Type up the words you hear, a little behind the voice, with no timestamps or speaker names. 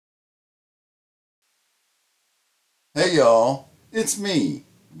Hey y'all, it's me,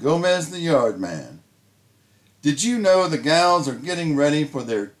 Gomez the Yard Man. Did you know the gals are getting ready for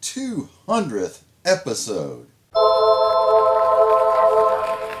their 200th episode?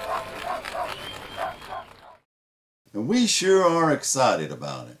 And we sure are excited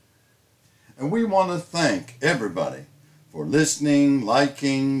about it. And we want to thank everybody for listening,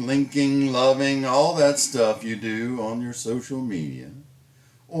 liking, linking, loving, all that stuff you do on your social media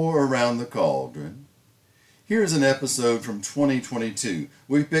or around the cauldron. Here's an episode from 2022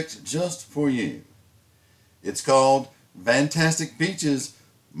 we picked just for you. It's called Fantastic Peaches,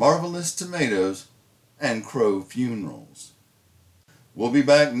 Marvelous Tomatoes, and Crow Funerals. We'll be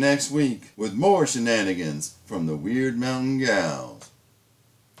back next week with more shenanigans from the Wyrd Mountain Gals.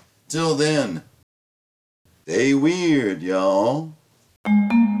 Till then, stay weird, y'all.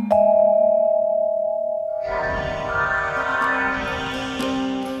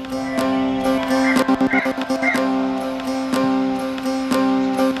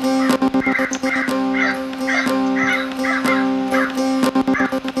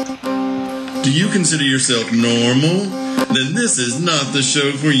 Do you consider yourself normal? Then this is not the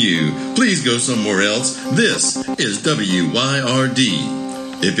show for you. Please go somewhere else. This is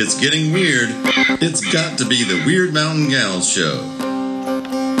WYRD. If it's getting weird, it's got to be the Wyrd Mountain Gals show.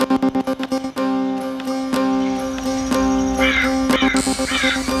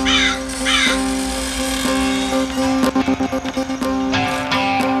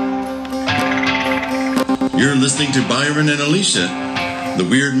 You're listening to Byron and Alicia, the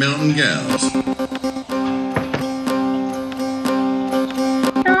Wyrd Mountain Gals.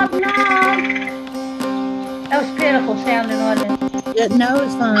 Knock, knock. That was pitiful sounding, wasn't it? Yeah, no,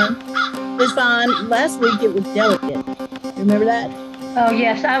 it's fine. It's fine. Last week it was delicate. Remember that? Oh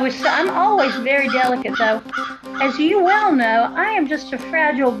yes, I'm always very delicate though. As you well know, I am just a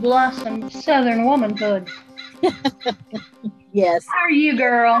fragile blossom of southern womanhood. Yes. How are you,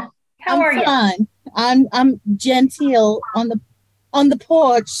 girl? How are you? Fine. I'm genteel on the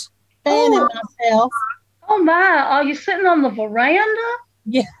porch, fanning myself. Oh my, are you sitting on the veranda?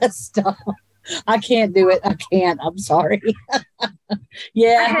 Yes, stop. I can't do it. I can't. I'm sorry.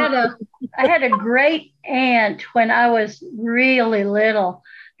 Yeah. I had a great aunt when I was really little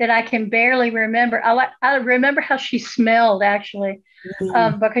that I can barely remember. I remember how she smelled actually,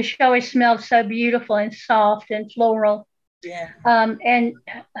 because she always smelled so beautiful and soft and floral. Yeah. And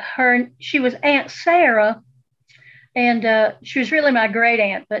she was Aunt Sarah, and she was really my great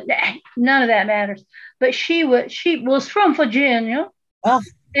aunt, but none of that matters. But she was from Virginia, Oh,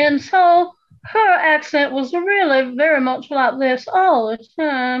 and so her accent was really very much like this all the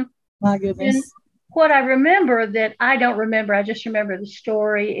time. my And goodness. what I remember that I don't remember, I just remember the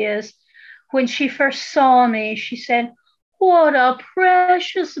story is when she first saw me, she said, "What a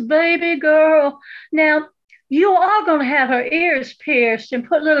precious baby girl. Now, you are going to have her ears pierced and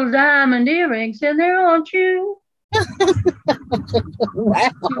put little diamond earrings in there, aren't you?" Wow.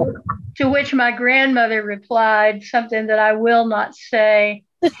 To which my grandmother replied something that I will not say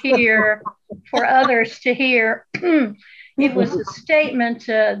here for others to hear. It was a statement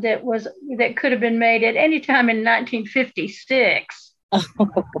that could have been made at any time in 1956,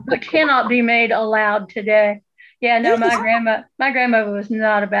 but cannot be made aloud today. Yeah, no, my grandmother was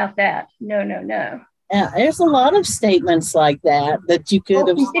not about that. No, no, no. Yeah, there's a lot of statements like that you could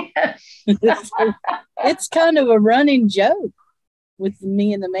have. Yes. It's kind of a running joke with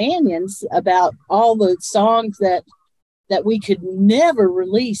me and the Manions about all the songs that we could never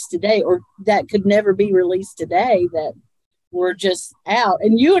release today, or that could never be released today, that were just out.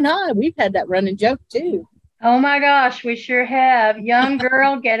 And you and we've had that running joke too. Oh my gosh, we sure have. Young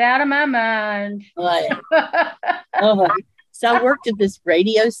girl, get out of my mind. Oh, so I worked at this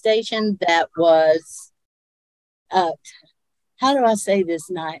radio station that was, how do I say this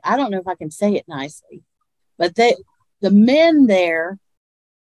nice? I don't know if I can say it nicely, but the men there,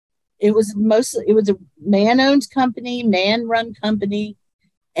 it was a man-owned company, man-run company,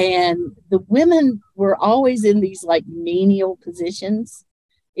 and the women were always in these like menial positions.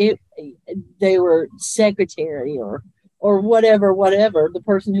 They were secretary or whatever, the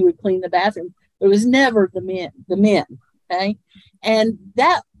person who would clean the bathroom. It was never the men. Okay. And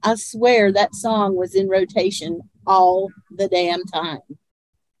that, I swear, that song was in rotation all the damn time.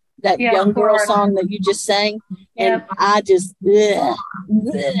 That young girl song that you just sang. And I just,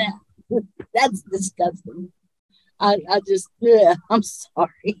 that's disgusting. I just, I'm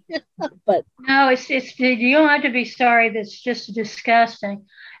sorry. But no, it's you don't have to be sorry. That's just disgusting.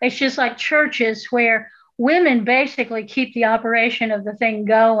 It's just like churches where women basically keep the operation of the thing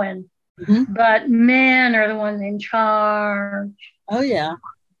going, but men are the ones in charge. Oh, yeah.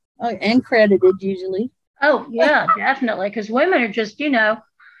 Oh, and credited usually. Oh, yeah, definitely. Because women are just,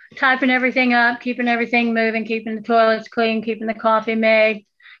 typing everything up, keeping everything moving, keeping the toilets clean, keeping the coffee made,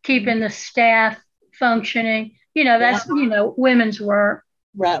 keeping the staff functioning. Yeah, That's, women's work.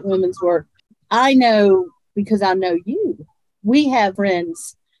 right. Women's work. I know because I know you. We have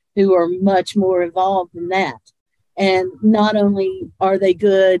friends who are much more involved than that. And not only are they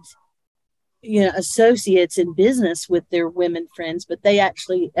good, associates in business with their women friends, but they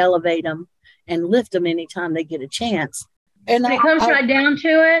actually elevate them and lift them anytime they get a chance. And When it comes I right down to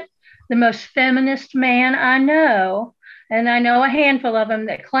it, the most feminist man I know, and I know a handful of them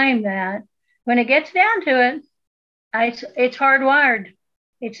that claim that, when it gets down to it, it's hardwired.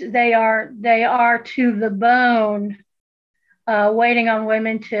 They are to the bone, waiting on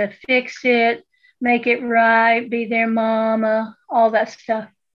women to fix it, make it right, be their mama, all that stuff.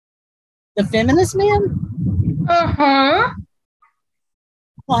 the feminist man, Uh-huh.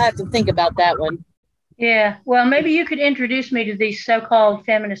 I'll have to think about that one. Yeah. Well, maybe you could introduce me to these so-called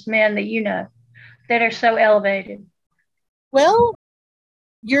feminist men that you know that are so elevated Well,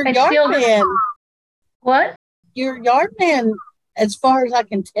 your and yard still man, what? your yard man, as far as I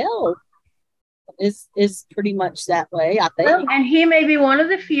can tell, is pretty much that way. I Well, think. and he may be one of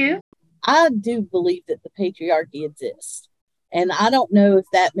the few. I do believe that the patriarchy exists, and I don't know if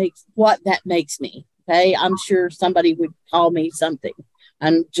that makes what that makes me. Okay, I'm sure somebody would call me something.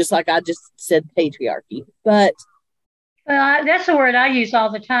 I'm just like I just said patriarchy, but Well, that's a word I use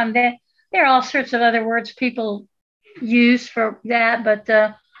all the time. There are all sorts of other words people use for that, but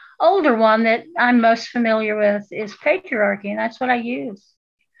the older one that I'm most familiar with is patriarchy, and that's what I use.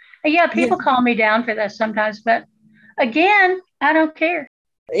 And yeah, yeah, people call me down for that sometimes, but again, I don't care.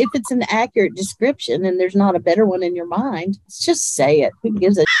 if it's an accurate description and there's not a better one in your mind, just say it. Who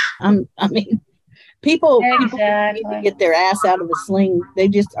gives a? I mean, people need to Exactly. get their ass out of a sling. They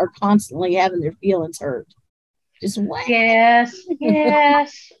just are constantly having their feelings hurt. Just what? Yes,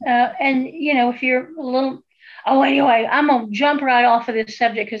 yes. And, if you're a little, oh, anyway, I'm going to jump right off of this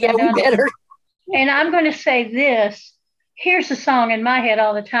subject because Yeah, I we know, better. and I'm going to say this. Here's a song in my head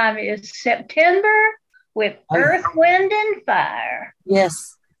all the time is September with Oh, Earth, Wind, and Fire.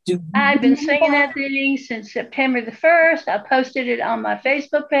 yes. I've been singing that thing since September the 1st. I posted it on my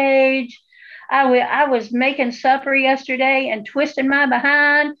Facebook page. I was making supper yesterday and twisting my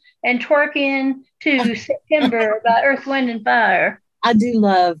behind and twerking to September by Earth, Wind, and Fire. I do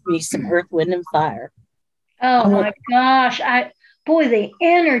love me some Earth, Wind, and Fire. Oh I will, my gosh. Boy, the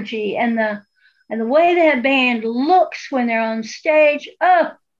energy and the way that band looks when they're on stage.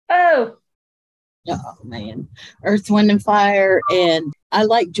 Oh, oh. oh man, Earth, Wind, and Fire, and I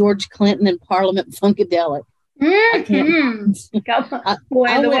like George Clinton and Parliament Funkadelic. I can't. Mm-hmm. Boy,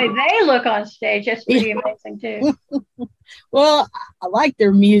 I and the way went. they look on stage, that's Yeah, pretty amazing too. well, I like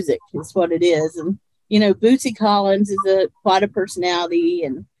their music. Is what it is, and Bootsy Collins is quite a personality,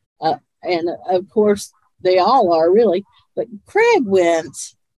 and of course they all are really. But Craig went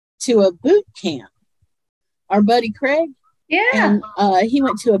to a boot camp. Our buddy Craig, Yeah. and he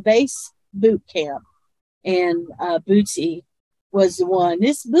went to a bass boot camp, and Bootsy was the one.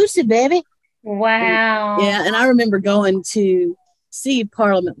 This Bootsy baby, and, Wow. yeah. And I remember going to see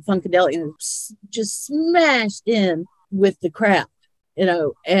Parliament Funkadelic and just smashed in with the crowd,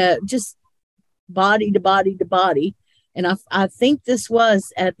 just body to body to body. And I think this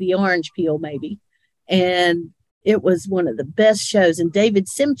was at the Orange Peel, maybe, and it was one of the best shows. And David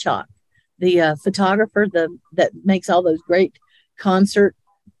Simchak, the photographer, that makes all those great concert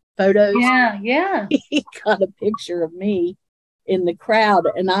photos, Yeah, yeah. he got a picture of me in the crowd,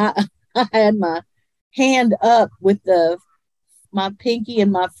 and I had my hand up with my pinky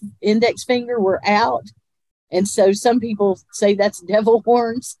and my index finger were out, and so some people say that's devil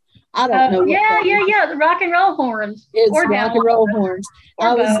horns. I don't know what Yeah, that yeah, is. yeah. The rock and roll horns It's or rock and devil roll horns. or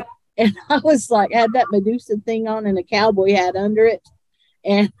I was both. and I was like, had that Medusa thing on and a cowboy hat under it,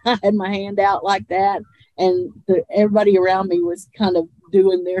 and I had my hand out like that, and everybody around me was kind of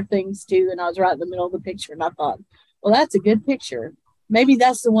doing their things too, and I was right in the middle of the picture, and I thought, well, that's a good picture. Maybe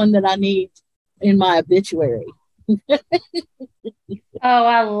that's the one that I need in my obituary. Oh,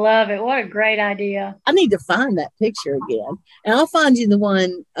 I love it. What a great idea. I need to find that picture again, and I'll find you the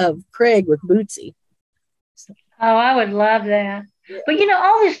one of Craig with Bootsy. Oh, I would love that. Yeah. But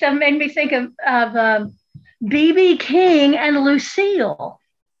all this stuff made me think of BB King and Lucille.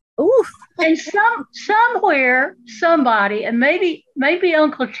 Ooh, And somewhere somebody, and maybe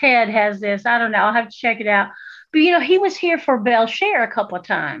Uncle Ted has this. I don't know. I'll have to check it out. But he was here for Belshare a couple of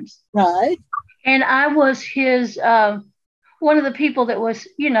times, right. and I was his one of the people that was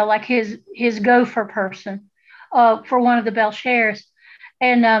like his gopher person for one of the Belshares,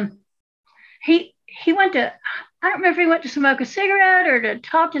 and he he went to, I don't remember if he went to smoke a cigarette or to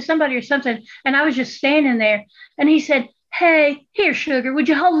talk to somebody or something. And I was just standing there. And he said, "Hey, here, sugar, would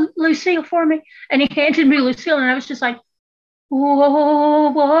you hold Lucille for me?" And he handed me Lucille. And I was just like, "Whoa,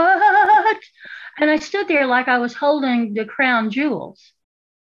 what?" And I stood there like I was holding the crown jewels,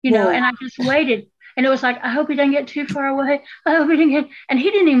 Whoa. and I just waited. And it was like, I hope he didn't get too far away. I hope he didn't get, and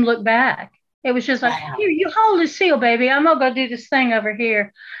he didn't even look back. It was just like, Wow. "Here, you hold Lucille, baby. I'm going to go do this thing over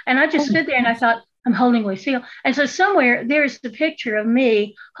here." And I just stood there and I thought, I'm holding Lucille. And so somewhere there's the picture of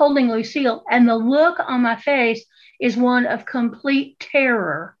me holding Lucille, and the look on my face is one of complete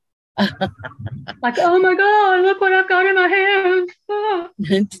terror. Like, oh my God, look what I've got in my hands. Oh.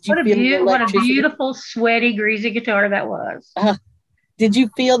 Did you feel the What a electricity? beautiful, sweaty, greasy guitar that was. Did you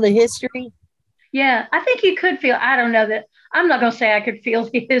feel the history? Yeah, I think you could feel, I don't know that, I'm not going to say I could feel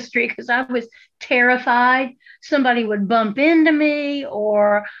the history because I was terrified somebody would bump into me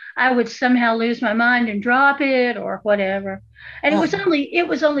or I would somehow lose my mind and drop it or whatever. And it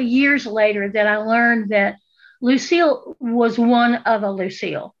was only years later that I learned that Lucille was one of a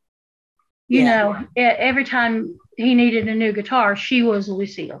Lucille. Every time he needed a new guitar, she was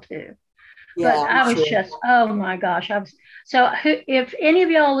Lucille too. Yeah, But I was just, oh my gosh. If any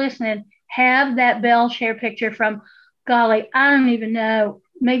of y'all listening have that bell share picture from, golly, I don't even know,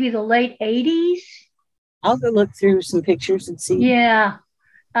 maybe the late 80s. I'll go look through some pictures and see. Yeah.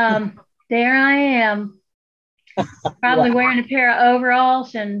 There I am, probably Wow. wearing a pair of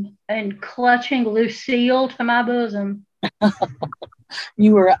overalls and clutching Lucille to my bosom.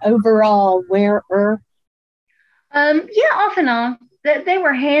 You were an overall wearer? Yeah, off and on. They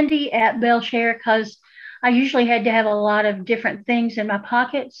were handy at bell share because I usually had to have a lot of different things in my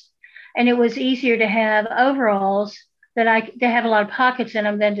pockets, and it was easier to have overalls that have a lot of pockets in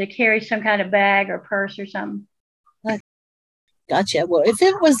them than to carry some kind of bag or purse or something. Gotcha. Well, if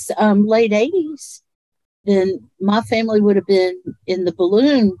it was late 80s, then my family would have been in the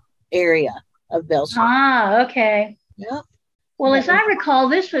balloon area of Belcher. Ah, okay. Yeah. Well, as I recall,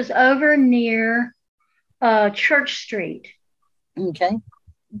 this was over near Church Street. Okay.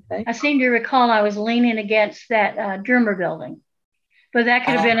 I seem to recall I was leaning against that Drummer building. But that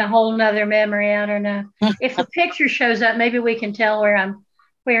could have been a whole nother memory. I don't know. If the picture shows up, maybe we can tell where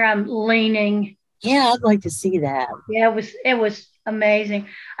I'm leaning. Yeah, I'd like to see that. Yeah, it was amazing.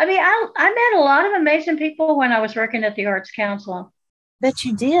 I mean, I met a lot of amazing people when I was working at the Arts Council. Bet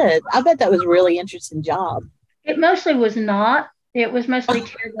you did. I bet that was a really interesting job. It mostly was not. It was mostly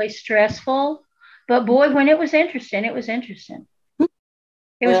terribly stressful. But boy, when it was interesting, it was interesting.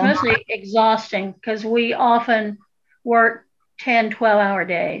 It was mostly exhausting because we often worked 10, 12-hour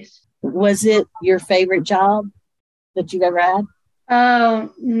days. Was it your favorite job that you've ever had?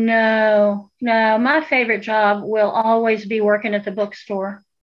 Oh, no. My favorite job will always be working at the bookstore.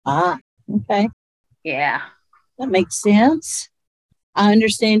 Ah, okay. Yeah. That makes sense. I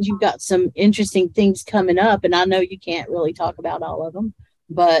understand you've got some interesting things coming up, and I know you can't really talk about all of them,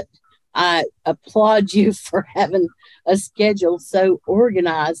 but I applaud you for having a schedule so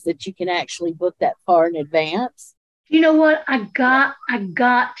organized that you can actually book that far in advance. You know what? I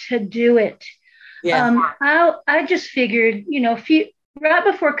got to do it. Yeah. I just figured, right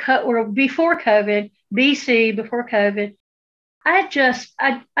before COVID, BC, before COVID,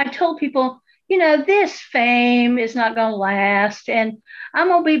 I told people, this fame is not going to last, and I'm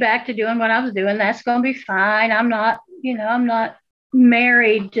going to be back to doing what I was doing. That's going to be fine. I'm not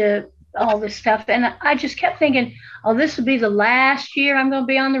married to all this stuff. And I just kept thinking, oh, this will be the last year I'm going to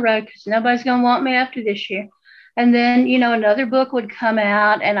be on the road because nobody's going to want me after this year. And then, another book would come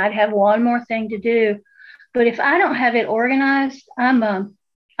out and I'd have one more thing to do. But if I don't have it organized,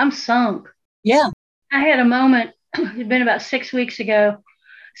 I'm sunk. Yeah. I had a moment, it's been about 6 weeks ago.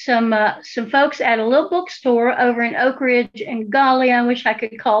 Some folks at a little bookstore over in Oak Ridge, and golly, I wish I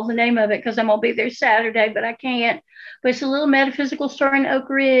could call the name of it because I'm going to be there Saturday, but I can't. But it's a little metaphysical store in Oak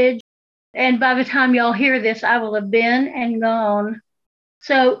Ridge. And by the time y'all hear this, I will have been and gone.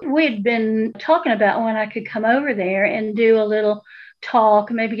 So we had been talking about when I could come over there and do a little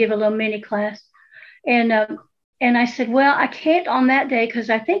talk, maybe give a little mini class. And I said, well, I can't on that day because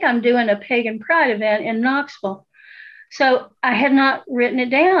I think I'm doing a Pagan Pride event in Knoxville. So I had not written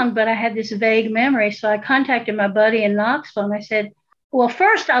it down, but I had this vague memory. So I contacted my buddy in Knoxville and I said, well,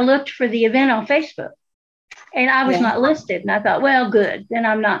 first I looked for the event on Facebook and I was not listed. And I thought, well, good, then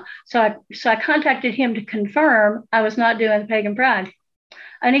I'm not. So I contacted him to confirm I was not doing the Pagan Pride.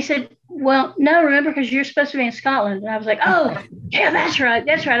 And he said, well, no, remember, because you're supposed to be in Scotland. And I was like, oh, yeah, that's right.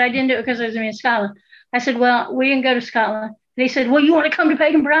 I didn't do it because I was in Scotland. I said, well, we didn't go to Scotland. And he said, well, you want to come to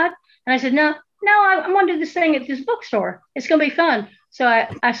Pagan Pride? And I said, no, I'm going to do this thing at this bookstore. It's going to be fun. So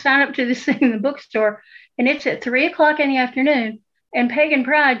I signed up to this thing in the bookstore, and it's at 3 o'clock in the afternoon. And Pagan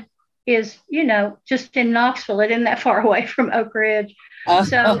Pride is, just in Knoxville. It isn't that far away from Oak Ridge.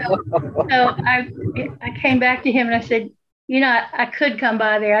 So I came back to him and I said, I could come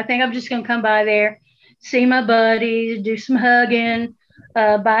by there. I think I'm just going to come by there, see my buddies, do some hugging,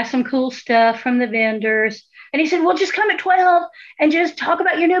 buy some cool stuff from the vendors. And he said, well, just come at 12 and just talk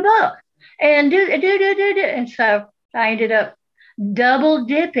about your new book and do. And so I ended up double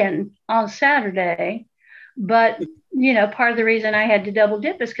dipping on Saturday. But, part of the reason I had to double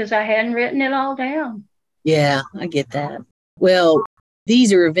dip is because I hadn't written it all down. Yeah, I get that. Well,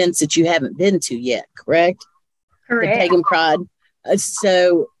 these are events that you haven't been to yet, correct? Correct. The Pagan Pride.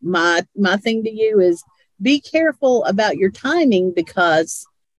 So my thing to you is be careful about your timing, because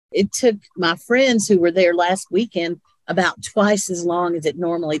it took my friends who were there last weekend about twice as long as it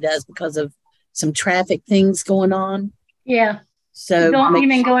normally does because of some traffic things going on. Yeah. So you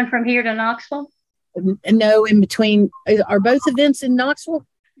mean going from here to Knoxville? No, in between. Are both events in Knoxville?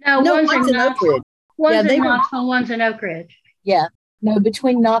 No, one's in Oak Ridge. One's in Knoxville, one's in Oak Ridge. Yeah. No,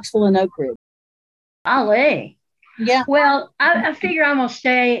 between Knoxville and Oak Ridge. Golly. Yeah. Well, I figure I'm going to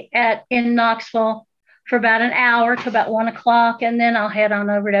stay in Knoxville for about an hour to about 1 o'clock, and then I'll head on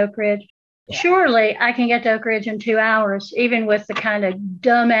over to Oak Ridge. Yeah. Surely I can get to Oak Ridge in 2 hours, even with the kind of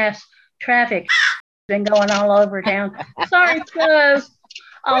dumbass traffic been going all over town. Sorry, close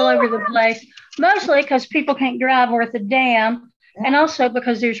all over the place. Mostly because people can't drive worth a damn, and also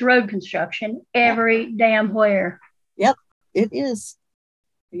because there's road construction every damn where. Yep, it is.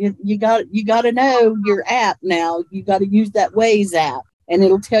 You got to know your app now. You got to use that Waze app, and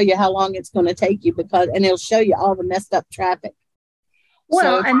it'll tell you how long it's going to take you, and it'll show you all the messed up traffic.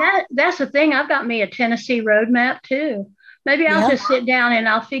 Well, and that's the thing. I've got me a Tennessee road map too. Maybe I'll just sit down and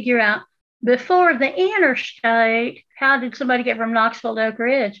I'll figure out before the interstate, how did somebody get from Knoxville to Oak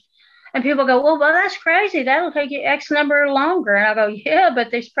Ridge? And people go, well, that's crazy. That'll take you X number longer. And I go, yeah, but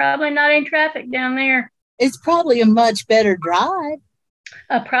there's probably not any traffic down there. It's probably a much better drive.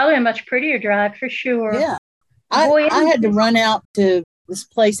 Probably a much prettier drive for sure. Yeah. I had to run out to this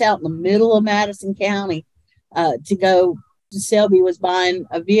place out in the middle of Madison County to go. Selby was buying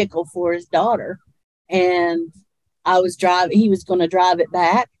a vehicle for his daughter, and he was going to drive it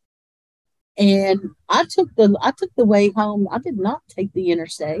back. And I took the way home. I did not take the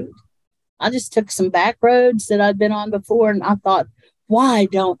interstate. I just took some back roads that I'd been on before, and I thought, why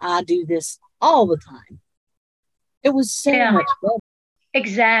don't I do this all the time? It was so much better.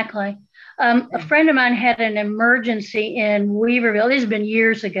 Exactly. A friend of mine had an emergency in Weaverville. This has been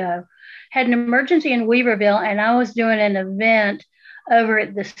years ago. Had an emergency in Weaverville, and I was doing an event over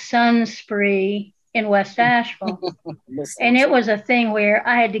at the Sun Spree in West Asheville. And it was a thing where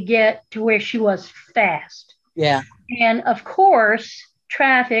I had to get to where she was fast. Yeah. And of course,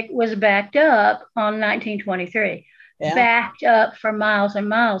 traffic was backed up on 1923. Yeah. Backed up for miles and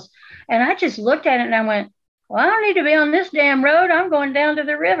miles. And I just looked at it and I went, well, I don't need to be on this damn road. I'm going down to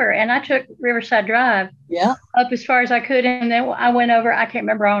the river. And I took Riverside Drive up as far as I could. And then I went over, I can't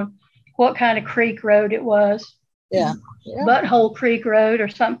remember on what kind of creek road it was. Yeah. Butthole Creek Road or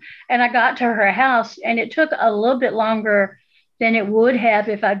something. And I got to her house, and it took a little bit longer than it would have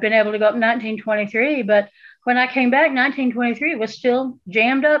if I'd been able to go up 1923. But when I came back, 1923 was still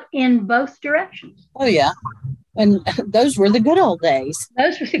jammed up in both directions. Oh, yeah. And those were the good old days.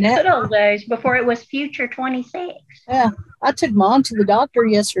 Those were the good old days before it was Future 26. Yeah. I took Mom to the doctor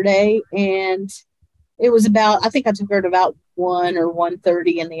yesterday, and it was I think I took her at about 1 or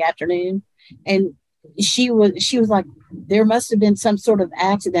 1:30 in the afternoon. And she was like, there must have been some sort of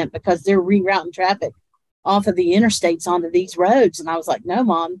accident because they're rerouting traffic off of the interstates onto these roads. And I was like, no,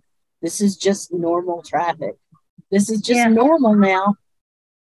 Mom, this is just normal traffic. This is just normal now.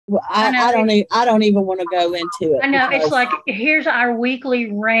 I don't even want to go into it. I know. It's like, here's our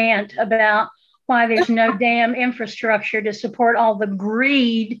weekly rant about why there's no damn infrastructure to support all the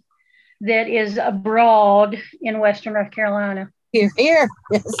greed that is abroad in Western North Carolina. Here,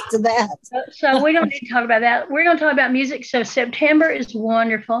 yes, to that. So we don't need to talk about that. We're going to talk about music. So September is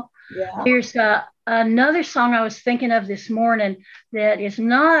wonderful. Yeah. There's another song I was thinking of this morning that is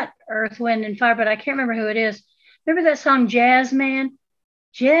not Earth, Wind, and Fire, but I can't remember who it is. Remember that song, Jazzman?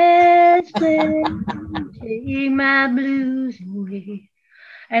 Jazzman, take my blues away.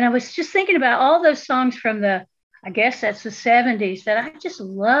 And I was just thinking about all those songs from I guess that's the 70s that I just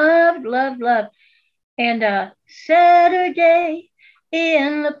loved. And Saturday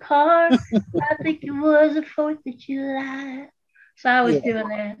in the park, I think it was the 4th of July. So I was doing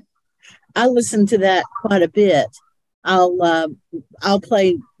that. I listen to that quite a bit. I'll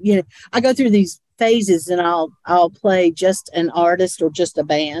play, I go through these phases, and I'll play just an artist or just a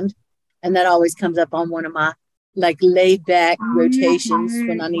band, and that always comes up on one of my like laid back rotations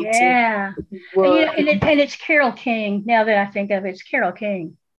when I need to Yeah. work. And it's Carole King. Now that I think of it, it's Carole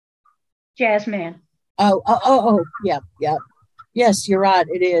King, jazz man. Yeah, yeah. Yes, you're right.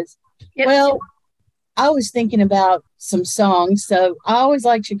 It is. Yep. Well, I was thinking about some songs. So I always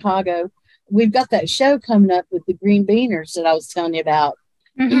like Chicago. We've got that show coming up with the Green Beaners that I was telling you about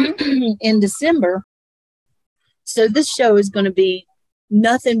in December. So this show is going to be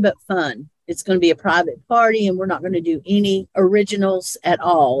nothing but fun. It's going to be a private party, and we're not going to do any originals at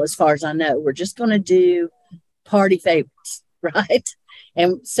all, as far as I know. We're just going to do party favorites, right?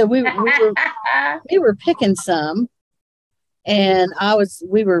 And so we were picking some, and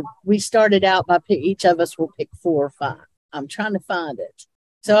we started out by each of us will pick 4 or 5. I'm trying to find it.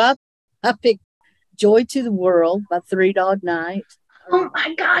 So I picked "Joy to the World" by Three Dog Night. Oh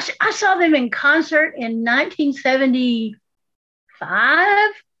my gosh, I saw them in concert in 1975,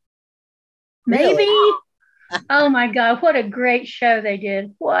 maybe. Really? Oh my God, what a great show they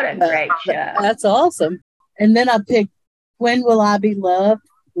did. What a great show. That's awesome. And then I picked "When Will I Be Loved"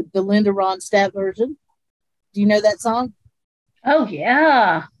 with the Linda Ronstadt version. Do you know that song? Oh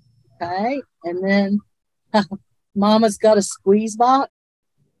yeah. Okay. And then "Mama's Got a Squeeze Box"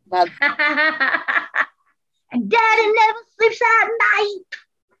 by And Daddy never sleeps at night.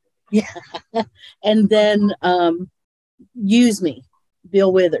 yeah. And then "Use Me,"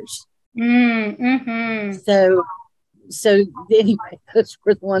 Bill Withers. Mm-hmm. So anyway, those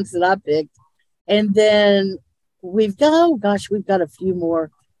were the ones that I picked. And then we've got a few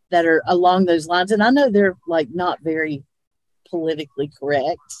more that are along those lines. And I know they're like not very politically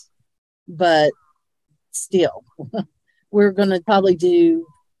correct, but still, we're going to probably do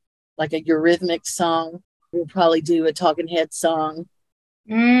like a Eurythmics song. We'll probably do a Talking Head song.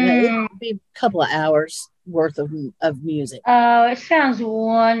 It'll be a couple of hours worth of music. Oh, it sounds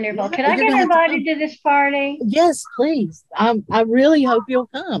wonderful. Yeah, Could I get invited to this party? Yes, please. I really hope you'll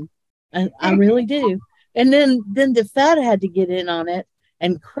come. I really do. And then the fat had to get in on it,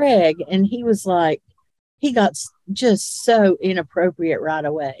 and Craig, and he was like, he got just so inappropriate right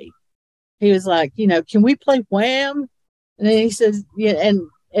away. He was like, can we play Wham? And then he says, yeah,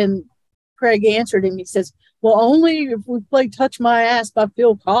 and Craig answered him. He says, well, only if we play "Touch My Ass" by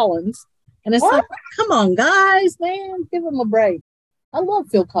Phil Collins. And it's like, come on, guys, man, give him a break. I love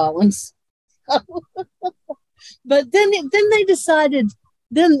Phil Collins. But then they decided,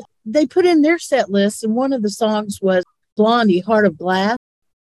 then they put in their set list, and one of the songs was Blondie, "Heart of Glass."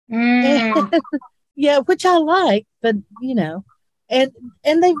 And, yeah, which I like, but and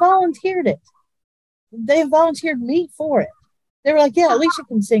they volunteered it. They volunteered me for it. They were like, yeah, Alicia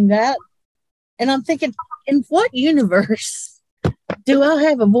can sing that. And I'm thinking, in what universe do I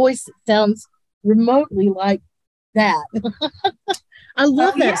have a voice that sounds remotely like that? I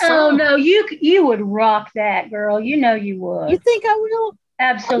love that song. Oh no, you would rock that, girl. You know you would. You think I will?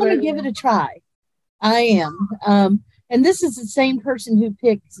 Absolutely. I'm going to give it a try. I am. And this is the same person who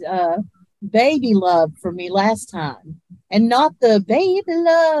picked "Baby Love" for me last time, and not the "Baby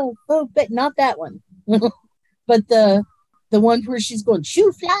Love," not that one, but the one where she's going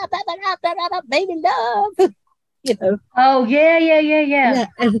 "Shoo fly, baby love." Oh yeah. Yeah,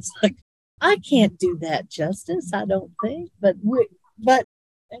 and it's like, I can't do that justice, I don't think, but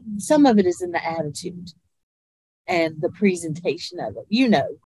some of it is in the attitude and the presentation of it.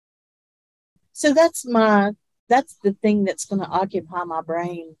 So that's the thing that's going to occupy my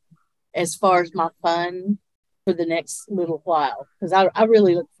brain as far as my fun for the next little while, because I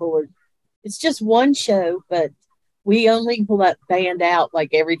really look forward. It's just one show, but we only let band out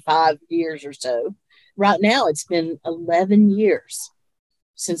like every 5 years or so. Right now, it's been 11 years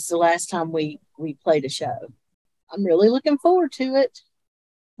since the last time we played a show. I'm really looking forward to it.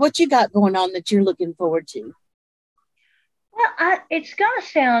 What you got going on that you're looking forward to? Well, it's going to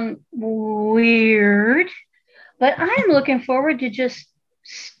sound weird, but I am looking forward to just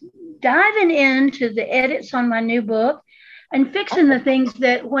diving into the edits on my new book and fixing the things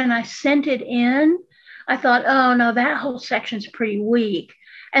that when I sent it in, I thought, oh no, that whole section's pretty weak.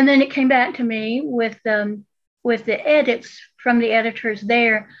 And then it came back to me with the edits from the editors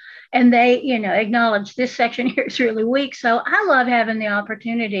there, and they, acknowledged this section here is really weak. So I love having the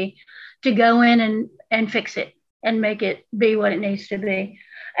opportunity to go in and fix it and make it be what it needs to be.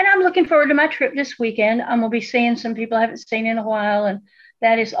 And I'm looking forward to my trip this weekend. I'm gonna be seeing some people I haven't seen in a while, and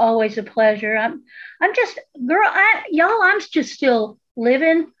that is always a pleasure. I'm just, girl, I'm just still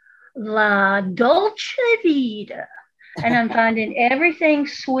living la dolce vita, and I'm finding everything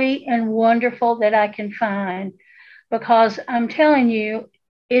sweet and wonderful that I can find, because I'm telling you,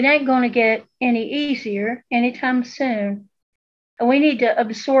 it ain't going to get any easier anytime soon. And we need to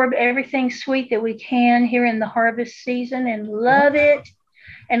absorb everything sweet that we can here in the harvest season and love it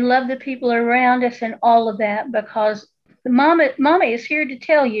and love the people around us and all of that, because mama is here to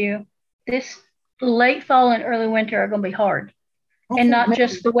tell you this late fall and early winter are going to be hard. And not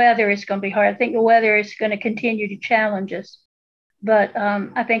just the weather is going to be hard. I think the weather is going to continue to challenge us. But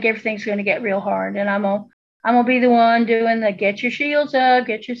I think everything's going to get real hard. And I'm gonna be the one doing the get your shields up,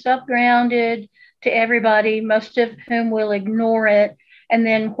 get yourself grounded to everybody, most of whom will ignore it and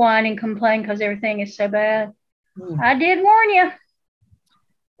then whine and complain because everything is so bad. I did warn you.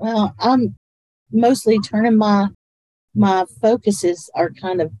 Well, I'm mostly turning my focuses are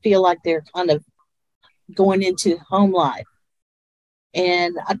kind of feel like they're kind of going into home life.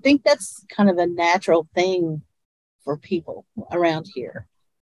 And I think that's kind of a natural thing for people around here.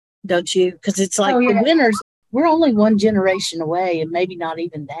 Don't you? Because it's like the winters, we're only one generation away, and maybe not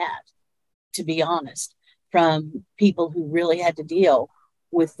even that, to be honest, from people who really had to deal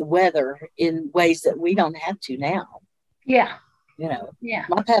with the weather in ways that we don't have to now. Yeah. You know, yeah.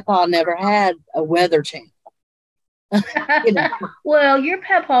 My papa never had a weather channel. You know. Well, your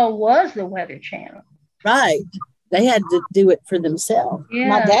papa was the Weather Channel. Right. They had to do it for themselves. Yeah.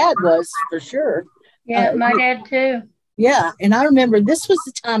 My dad was, for sure. Yeah, my dad too. Yeah. And I remember this was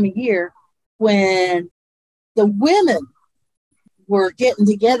the time of year when the women were getting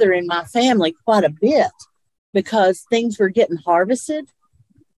together in my family quite a bit because things were getting harvested.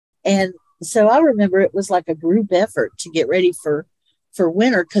 And so I remember it was like a group effort to get ready for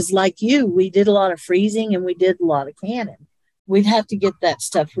winter, because like you, we did a lot of freezing and we did a lot of canning. We'd have to get that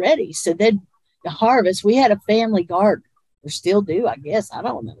stuff ready. So they'd harvest. We had a family garden, or still do, I guess. I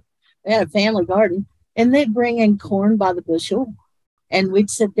don't know. We had a family garden, and they'd bring in corn by the bushel, and we'd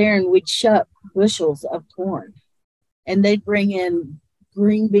sit there and we'd shuck bushels of corn. And they'd bring in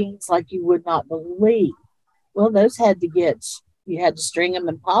green beans like you would not believe. Well, those you had to string them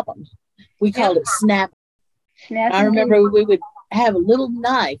and pop them. We called it snap. I remember we would have a little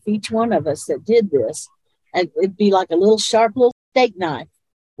knife, each one of us that did this, and it'd be like a little sharp little steak knife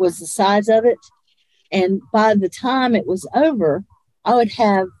was the size of it. And by the time it was over, I would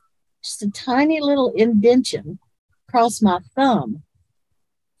have just a tiny little indentation across my thumb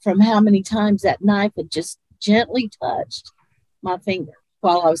from how many times that knife had just gently touched my finger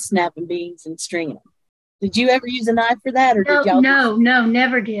while I was snapping beans and stringing them. Did you ever use a knife for that? Or did y'all? No,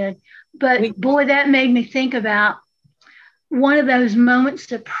 never did. But boy, that made me think about one of those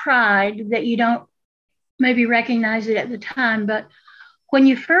moments of pride that you don't maybe recognize it at the time. But when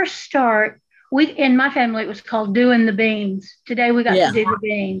you first start, in my family, it was called doing the beans. Today we got to do the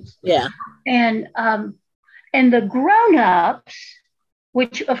beans. Yeah. And the grown-ups,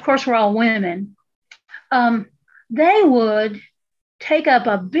 which of course were all women, they would take up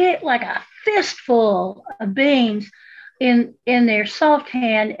a bit, like a fistful of beans in their soft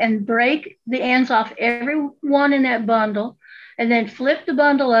hand and break the ends off every one in that bundle, and then flip the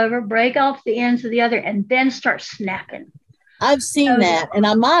bundle over, break off the ends of the other, and then start snapping. I've seen that, and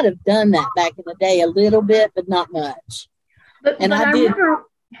I might have done that back in the day a little bit, but not much. But I remember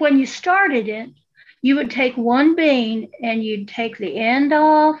when you started it, you would take one bean and you'd take the end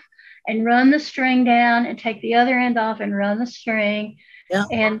off and run the string down, and take the other end off and run the string,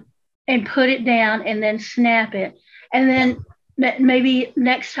 and put it down, and then snap it. And then maybe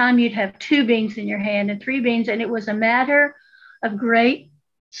next time you'd have 2 beans in your hand and 3 beans. And it was a matter of great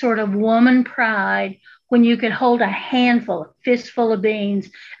sort of woman pride when you could hold a fistful of beans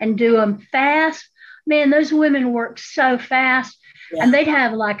and do them fast. Man, those women worked so fast. Yeah. And they'd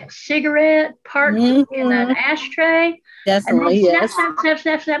have like a cigarette parked in an ashtray. Definitely, and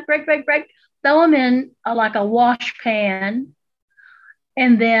snap, break, throw them in like a wash pan,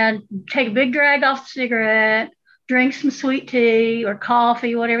 and then take a big drag off the cigarette, drink some sweet tea or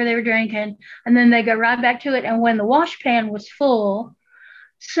coffee, whatever they were drinking, and then they go right back to it. And when the wash pan was full,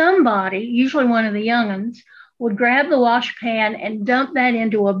 somebody, usually one of the young'uns, would grab the wash pan and dump that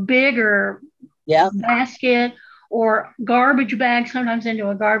into a bigger basket or garbage bag, sometimes into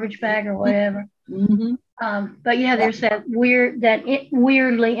a garbage bag or whatever. Mm-hmm. But there's that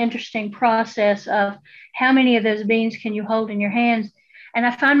weirdly interesting process of how many of those beans can you hold in your hands. And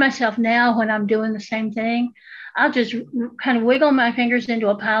I find myself now, when I'm doing the same thing, I'll just kind of wiggle my fingers into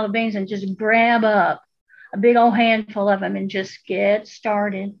a pile of beans and just grab up a big old handful of them and just get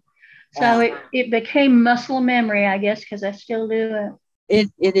started. So it became muscle memory, I guess, because I still do it.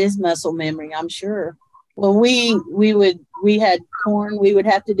 It is muscle memory, I'm sure. Well, we had corn we'd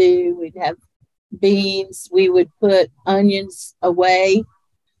have beans, we would put onions away.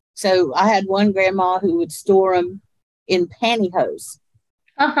 So I had one grandma who would store them in pantyhose.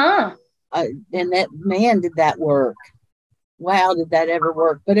 Uh-huh. And that man did that work. Wow, did that ever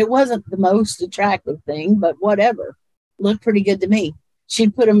work? But it wasn't the most attractive thing, but whatever. Looked pretty good to me.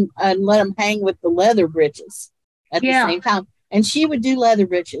 She'd put them and let them hang with the leather breeches at the Yeah. same time. And she would do leather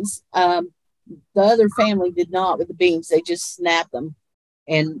breeches. The other family did not with the beans. They just snapped them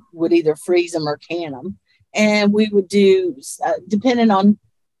and would either freeze them or can them. And we would do, depending on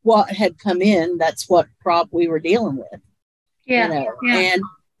what had come in, that's what crop we were dealing with, Yeah. Yeah. And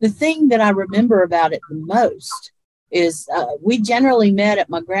the thing that I remember about it the most is we generally met at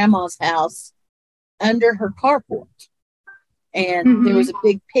my grandma's house under her carport. And there was a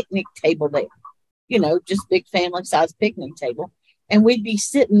big picnic table there, just big family size picnic table. And we'd be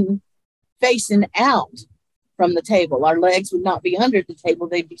sitting facing out from the table. Our legs would not be under the table,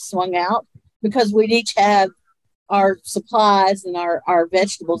 they'd be swung out because we'd each have our supplies and our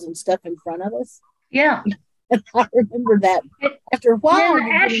vegetables and stuff in front of us. Yeah. And I remember that after a while.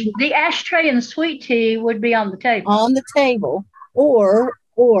 The ashtray and the sweet tea would be on the table. On the table, or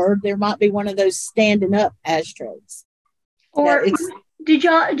there might be one of those standing up ashtrays. Or did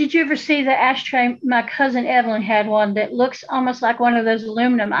you ever see the ashtray? My cousin Evelyn had one that looks almost like one of those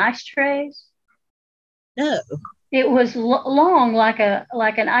aluminum ice trays. No. It was long like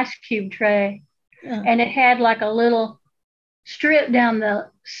an ice cube tray. Yeah. And it had like a little strip down the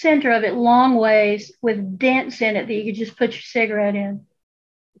center of it long ways with dents in it that you could just put your cigarette in.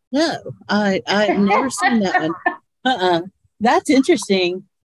 No, I've never seen that one. That's interesting.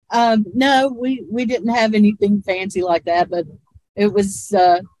 No, we didn't have anything fancy like that, but it was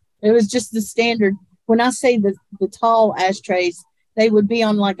just the standard. When I say the tall ashtrays, they would be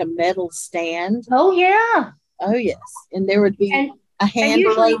on like a metal stand. Oh yeah. Oh yes, and there would be a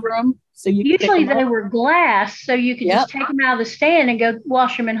handle over them. So usually they were glass, so you could just take them out of the stand and go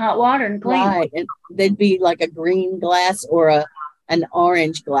wash them in hot water and clean them. Right, and they'd be like a green glass or an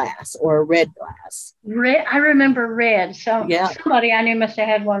orange glass or a red glass. Red, I remember red. So somebody I knew must have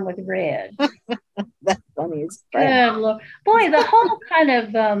had one with red. That's funny as crap. Good Lord. Boy, the whole kind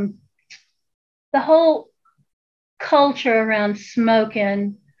of the whole culture around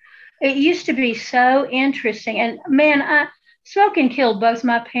smoking, it used to be so interesting. And man, smoking killed both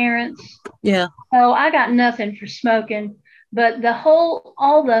my parents. Yeah. Oh, I got nothing for smoking, but the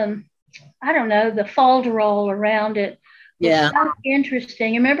folderol around it was so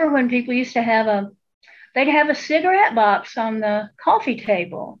interesting. Remember when people used to have they'd have a cigarette box on the coffee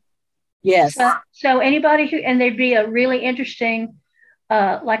table. Yes. So anybody and there'd be a really interesting,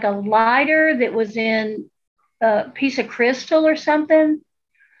 like a lighter that was in a piece of crystal or something.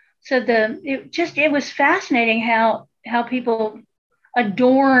 So it was fascinating how people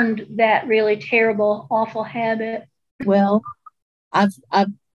adorned that really terrible, awful habit. Well, I've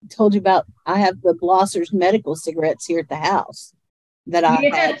told you about, I have the Blosser's medical cigarettes here at the house that I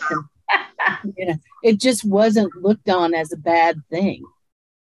had. It just wasn't looked on as a bad thing.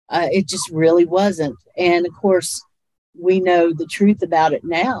 It just really wasn't. And of course, we know the truth about it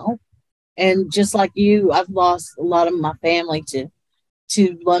now. And just like you, I've lost a lot of my family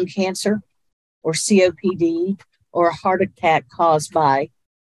to lung cancer or COPD or a heart attack caused by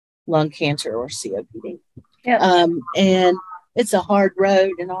lung cancer or COPD. Yep. And it's a hard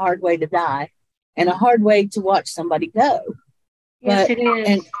road and a hard way to die and a hard way to watch somebody go. Yes, it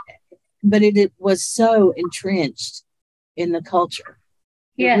is. But it was so entrenched in the culture.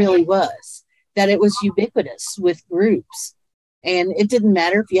 It really was, that it was ubiquitous with groups. And it didn't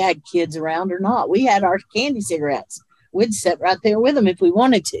matter if you had kids around or not. We had our candy cigarettes. We'd sit right there with them if we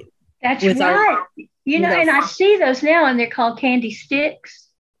wanted to. That's right. And I see those now, and they're called candy sticks.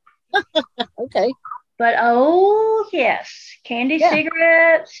 Okay. But, oh, yes, candy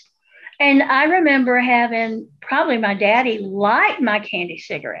cigarettes. And I remember having probably my daddy light my candy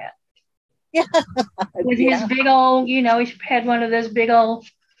cigarette. Yeah. With his big old, he had one of those big old,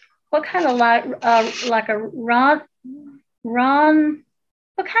 what kind of light, like a Ron,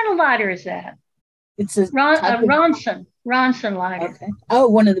 what kind of lighter is that? It's a Ronson lighter. Okay. Oh,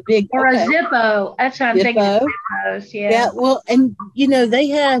 one of the big. Or a Zippo. That's what I'm thinking. Zippos, yeah. Yeah. Well, and they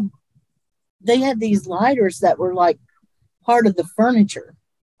had these lighters that were like part of the furniture.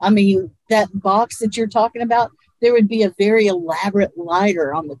 I mean, that box that you're talking about, there would be a very elaborate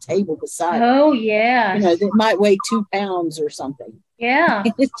lighter on the table beside. Oh, yeah. That might weigh 2 pounds or something. Yeah.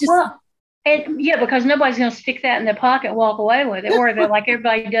 It's just. Because nobody's going to stick that in their pocket and walk away with it, or like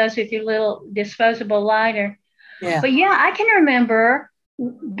everybody does with your little disposable lighter. Yeah. But I can remember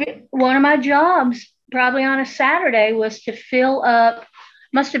one of my jobs, probably on a Saturday, was to fill up,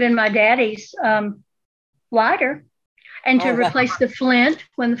 must have been my daddy's lighter, and to replace the flint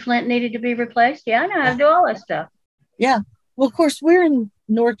when the flint needed to be replaced. Yeah, I know how to do all that stuff. Yeah. Well, of course, we're in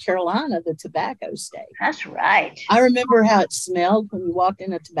North Carolina, the tobacco state. That's right. I remember how it smelled when you walked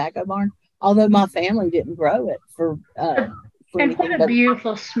in a tobacco barn, although my family didn't grow it for And anything. what a But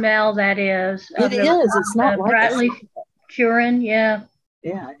beautiful smell that is. it is. It's not like bright leaf curing. Yeah.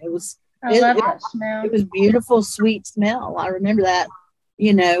 Yeah, it was. I love that smell. It was beautiful, sweet smell. I remember that,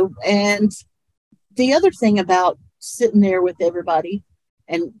 and the other thing about sitting there with everybody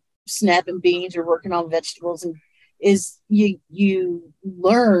and snapping beans or working on vegetables is you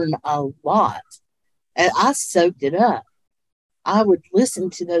learn a lot. And I soaked it up. I would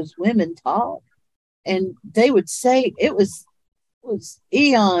listen to those women talk, and they would say it was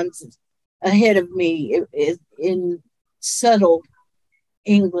eons ahead of me in subtle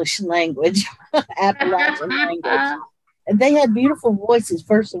English language, Appalachian language. And they had beautiful voices,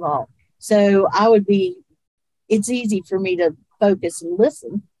 first of all. So it's easy for me to focus and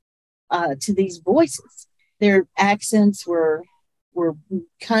listen to these voices. Their accents were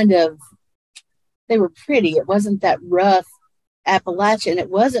kind of, they were pretty. It wasn't that rough Appalachian. It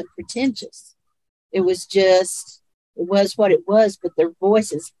wasn't pretentious. It was what it was, but their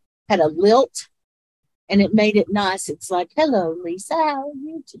voices had a lilt and it made it nice. It's like, hello, Lisa, how are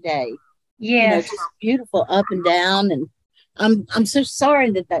you today? Yes. Just beautiful up and down. And I'm so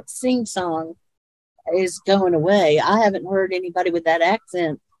sorry that sing song is going away. I haven't heard anybody with that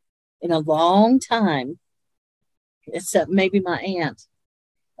accent in a long time, except maybe my aunt.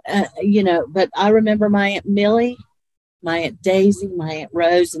 But I remember my Aunt Millie, my Aunt Daisy, my Aunt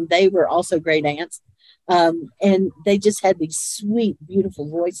Rose, and they were also great aunts. And they just had these sweet, beautiful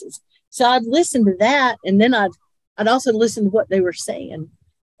voices. So I'd listen to that, and then I'd also listen to what they were saying.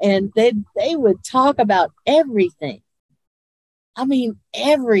 And they would talk about everything. I mean,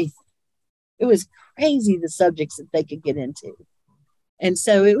 everything. It was crazy the subjects that they could get into. And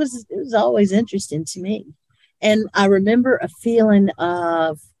so it was always interesting to me. And I remember a feeling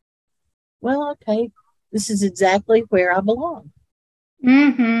of, well, okay, this is exactly where I belong.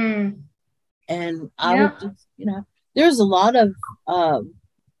 Mm-hmm. And I would just, there's a lot of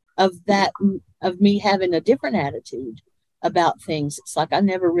that, of me having a different attitude about things. It's like I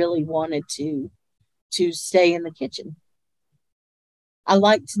never really wanted to stay in the kitchen. I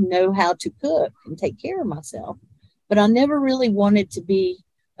like to know how to cook and take care of myself, but I never really wanted to be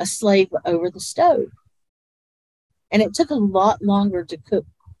a slave over the stove. And it took a lot longer to cook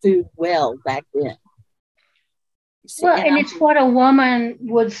food well back then. Well, and it's what a woman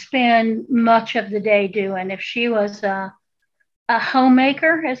would spend much of the day doing if she was a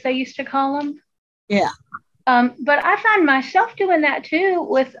homemaker, as they used to call them. Yeah. But I find myself doing that too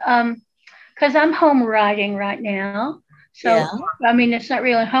with, because I'm home writing right now. So, yeah. I mean, it's not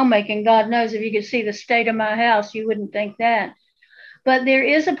really homemaking. God knows if you could see the state of my house, you wouldn't think that. But there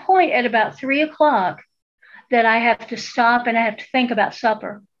is a point at about 3:00 that I have to stop and I have to think about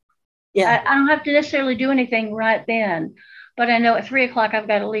supper. Yeah. I don't have to necessarily do anything right then, but I know at 3:00 I've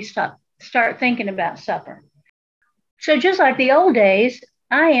got to at least start thinking about supper. So just like the old days,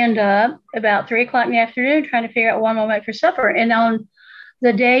 I end up about 3:00 in the afternoon trying to figure out what I'm going to make for supper. And on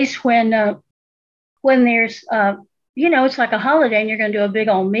the days when there's, it's like a holiday and you're going to do a big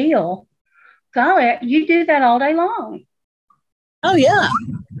old meal, golly, you do that all day long. Oh, yeah.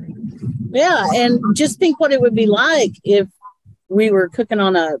 Yeah. And just think what it would be like if we were cooking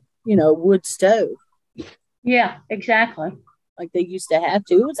on a, wood stove. Yeah, exactly. Like they used to have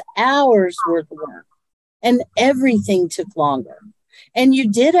to. It was hours worth of work. And everything took longer. And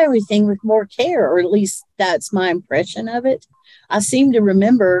you did everything with more care, or at least that's my impression of it. I seem to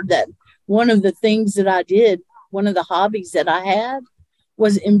remember that one of the things that I did, one of the hobbies that I had,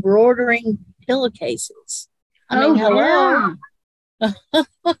 was embroidering pillowcases. Hello.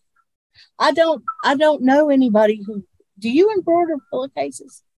 I don't know anybody who. Do you embroider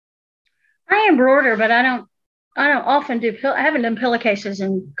pillowcases? I embroider, but I don't often do. I haven't done pillowcases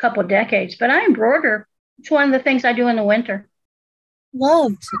in a couple of decades, but I embroider. It's one of the things I do in the winter.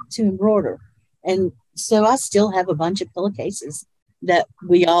 Loved to embroider. And so I still have a bunch of pillowcases that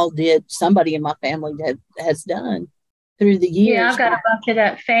we all did. Somebody in my family has done through the years. Yeah, I've got a bunch of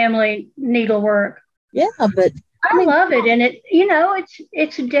that family needlework. Yeah, but I love it. And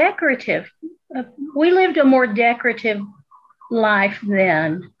it's decorative. We lived a more decorative life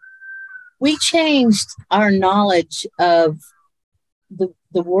then. We changed our knowledge of the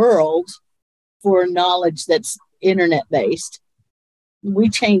world for knowledge that's internet based. We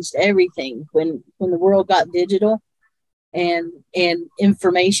changed everything when the world got digital and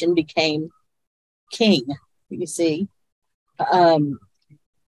information became king. You see, I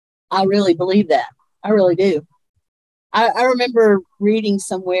really believe that. I really do. I remember reading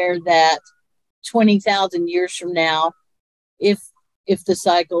somewhere that 20,000 years from now, if if the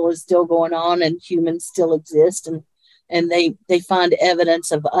cycle is still going on and humans still exist, and they find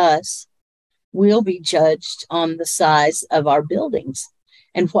evidence of us, we'll be judged on the size of our buildings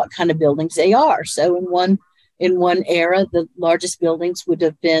and what kind of buildings they are. So in one era, the largest buildings would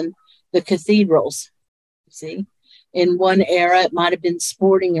have been the cathedrals. See, in one era, it might have been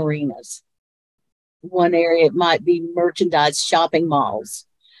sporting arenas. One area, it might be merchandise shopping malls.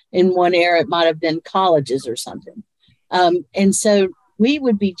 In one era, it might have been colleges or something. And so we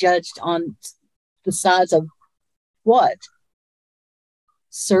would be judged on the size of what?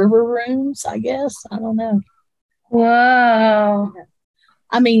 Server rooms, I guess. I don't know. Whoa.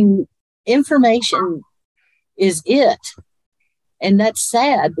 I mean, information is it. And that's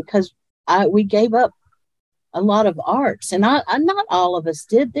sad because we gave up a lot of arts. And I not all of us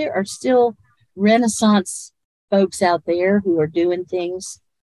did. There are still Renaissance folks out there who are doing things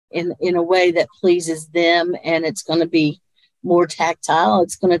in a way that pleases them, and it's going to be more tactile.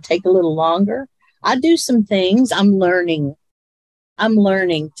 It's going to take a little longer. I do some things. I'm learning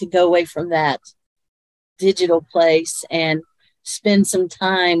to go away from that digital place and spend some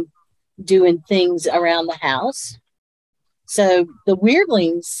time doing things around the house. So the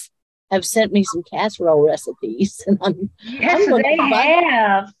Weirdlings have sent me some casserole recipes, and yes, they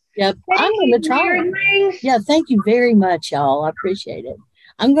have. Yep, I'm going to try them. Yeah, thank you very much, y'all. I appreciate it.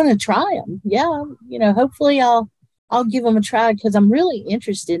 I'm going to try them. Yeah, hopefully I'll give them a try because I'm really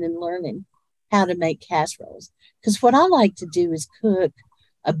interested in learning how to make casseroles. Because what I like to do is cook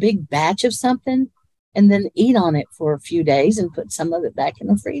a big batch of something and then eat on it for a few days and put some of it back in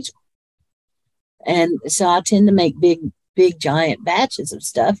the freezer. And so I tend to make big, giant batches of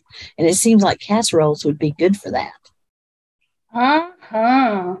stuff. And it seems like casseroles would be good for that.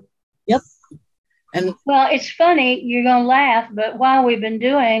 Uh-huh. Yep. And well, it's funny, you're going to laugh, but while we've been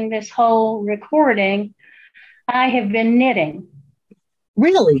doing this whole recording, I have been knitting.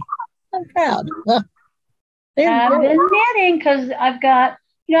 Really? I'm proud. I've been knitting because I've got,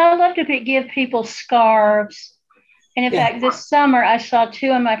 I love to give people scarves. And in fact, this summer, I saw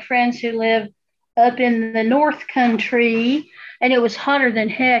two of my friends who live up in the North Country, and it was hotter than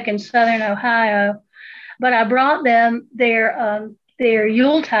heck in Southern Ohio. But I brought them their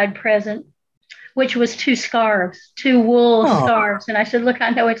Yuletide present, which was two wool scarves. And I said, look,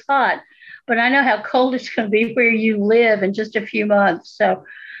 I know it's hot, but I know how cold it's going to be where you live in just a few months. So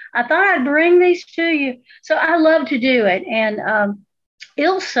I thought I'd bring these to you. So I love to do it. And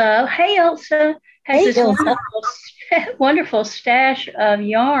Ilsa, has this wonderful stash of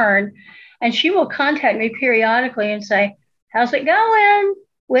yarn, and she will contact me periodically and say, how's it going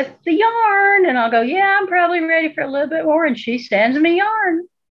with the yarn? And I'll go, yeah, I'm probably ready for a little bit more. And she sends me yarn.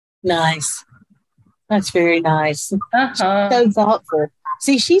 Nice. That's very nice. Uh-huh. So thoughtful.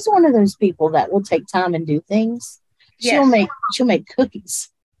 See, she's one of those people that will take time and do things. She'll make cookies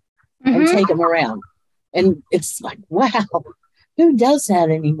and take them around. And it's like, wow, who does that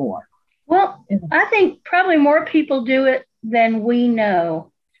anymore? Well, I think probably more people do it than we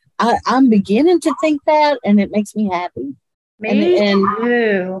know. I'm beginning to think that, and it makes me happy. Me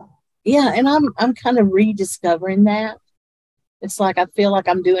too. Yeah, and I'm kind of rediscovering that. It's like I feel like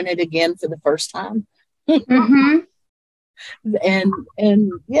I'm doing it again for the first time. Mm-hmm. And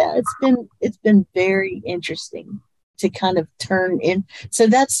yeah, it's been very interesting to kind of turn in. So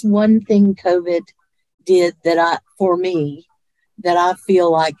that's one thing COVID did that I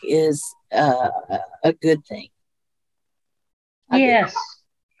feel like is a good thing. Yes.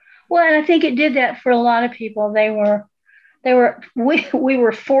 Well, and I think it did that for a lot of people. We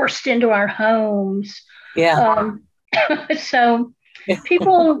were forced into our homes. Yeah. So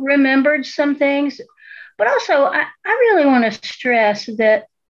people remembered some things, but also I really want to stress that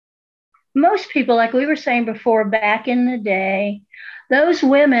most people, like we were saying before, back in the day, those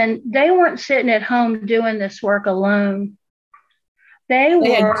women, they weren't sitting at home doing this work alone. They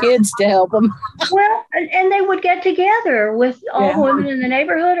had kids to help them. Well, and they would get together with all the women in the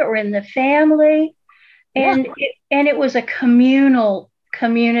neighborhood or in the family. And it was a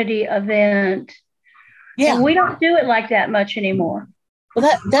community event. Yeah. And we don't do it like that much anymore. Well,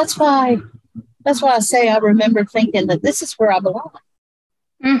 that's why I say I remember thinking that this is where I belong.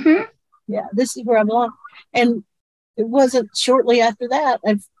 Mm-hmm. Yeah, this is where I belong. And it wasn't shortly after that.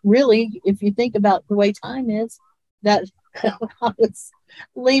 And really, if you think about the way time is, that I was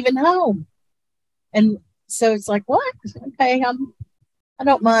leaving home. And so it's like, what? Okay, I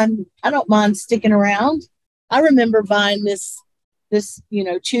don't mind sticking around. I remember buying this,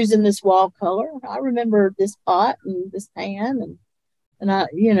 choosing this wall color. I remember this pot and this pan and I,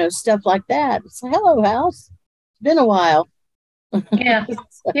 stuff like that. It's like, hello, house. It's been a while. Yeah.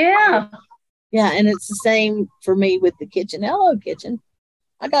 Yeah. Yeah, and it's the same for me with the kitchen. Hello, kitchen.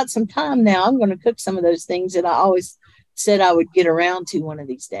 I got some time now. I'm going to cook some of those things that I always said I would get around to one of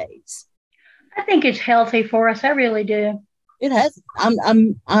these days. I think it's healthy for us. I really do. It has.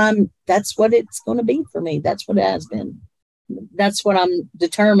 That's what it's going to be for me. That's what it has been. That's what I'm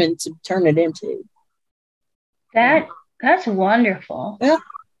determined to turn it into. That's wonderful. Yeah.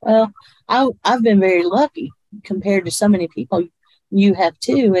 Well, I've been very lucky compared to so many people. You have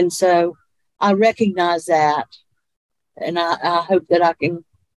too, and so I recognize that, and I hope that I can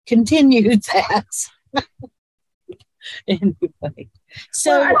continue that. Anyway,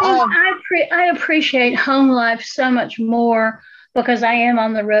 so Well, I think I appreciate home life so much more because I am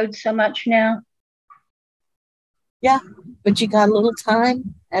on the road so much now. yeah, but you got a little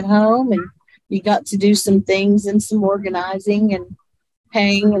time at home, and you got to do some things and some organizing and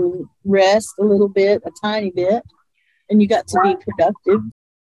hang and rest a little bit, a tiny bit, and you got to be productive.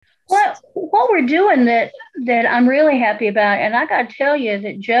 What we're doing that I'm really happy about, and I got to tell you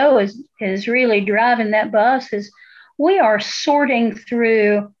that Joe is really driving that bus, is we are sorting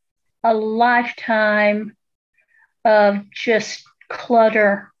through a lifetime of just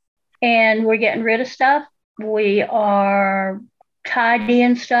clutter, and we're getting rid of stuff. We are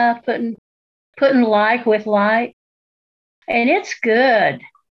tidying stuff, putting like with like, and it's good.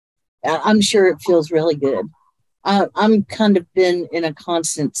 I'm sure it feels really good. I'm kind of been in a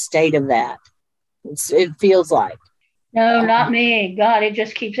constant state of that. It feels like. No, not me. God, it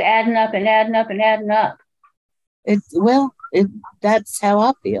just keeps adding up and adding up and adding up. That's how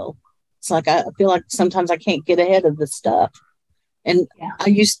I feel. It's like I feel like sometimes I can't get ahead of the stuff. And yeah. I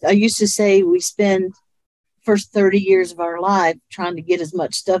used to say we spend first 30 years of our life trying to get as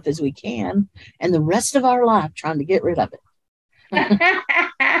much stuff as we can, and the rest of our life trying to get rid of it.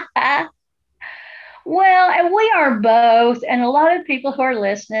 Well, and we are both, and a lot of people who are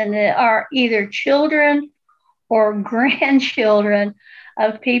listening are either children or grandchildren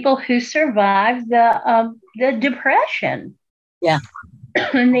of people who survived the Depression. Yeah.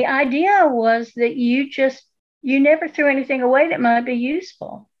 And the idea was that you never threw anything away that might be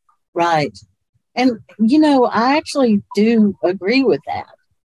useful. Right. And, I actually do agree with that.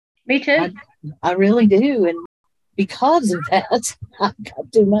 Me too. I really do. And because of that, I've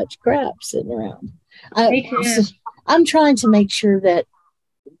got too much crap sitting around. Me too. I'm trying to make sure that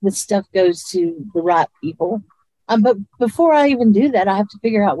the stuff goes to the right people. But before I even do that, I have to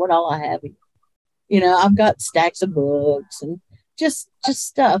figure out what all I have. I've got stacks of books and just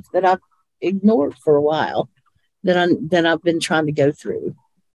stuff that I've ignored for a while that I've been trying to go through.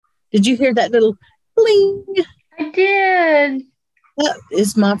 Did you hear that little bling? I did. That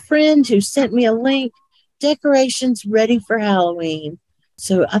is my friend who sent me a link. Decorations ready for Halloween.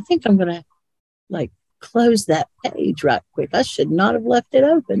 So I think I'm going to close that page right quick. I should not have left it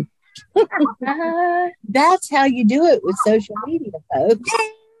open. That's how you do it with social media, folks.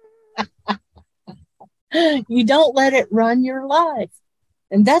 You don't let it run your life.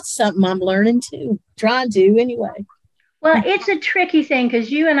 And that's something I'm learning too, trying to anyway. Well, it's a tricky thing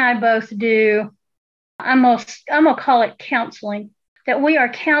because you and I both do, I'm going to call it counseling, that we are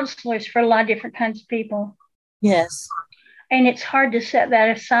counselors for a lot of different kinds of people. Yes. And it's hard to set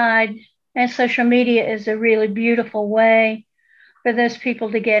that aside. And social media is a really beautiful way for those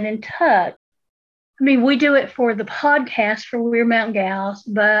people to get in touch. I mean, we do it for the podcast for We're Mountain Gals,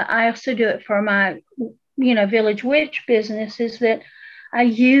 but I also do it for my, Village Witch business, is that I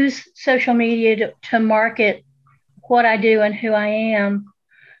use social media to market what I do and who I am.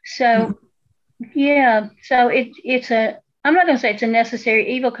 So, yeah, so I'm not going to say it's a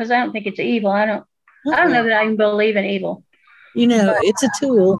necessary evil because I don't think it's evil. I don't know that I even believe in evil. It's a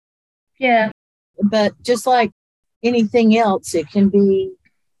tool. Yeah. But just like anything else, it can be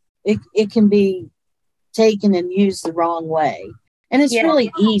taken and used the wrong way. And it's really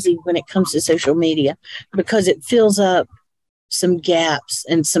easy when it comes to social media because it fills up some gaps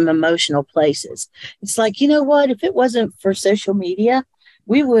and some emotional places. It's like, you know what? If it wasn't for social media,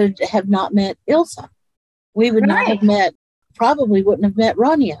 we would have not met Ilsa. We would not have met, probably wouldn't have met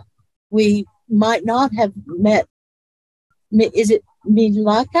Rania. We might not have met, is it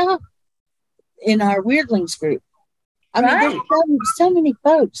Milaka in our Weirdlings group? I mean, there's so many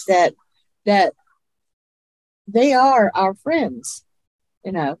folks that they are our friends.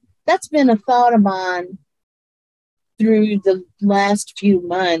 That's been a thought of mine through the last few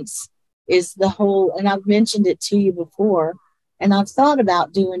months, is the whole, and I've mentioned it to you before, and I've thought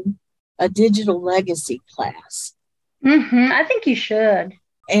about doing a digital legacy class. I think you should.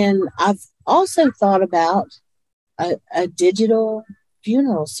 And I've also thought about a digital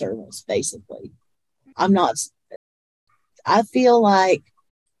funeral service, basically. I feel like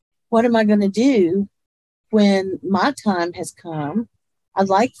what am I going to do when my time has come? I'd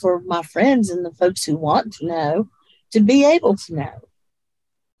like for my friends and the folks who want to know to be able to know.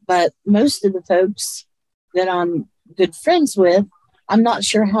 But most of the folks that I'm good friends with, I'm not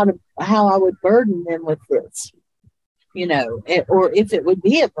sure how I would burden them with this, or if it would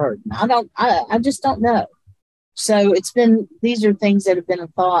be a burden. I just don't know. So these are things that have been a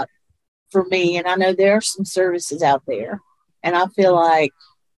thought for me. And I know there are some services out there, and I feel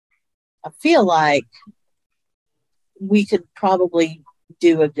like we could probably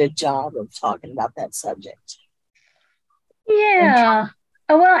do a good job of talking about that subject. Yeah.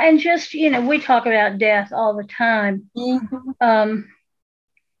 Oh, well, and just, we talk about death all the time. Mm-hmm.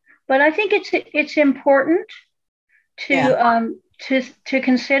 But I think it's important to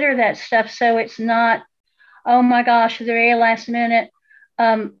consider that stuff, so it's not, oh my gosh, the very last minute.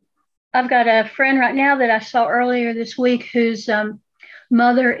 I've got a friend right now that I saw earlier this week whose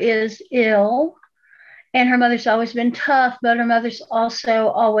mother is ill, and her mother's always been tough, but her mother's also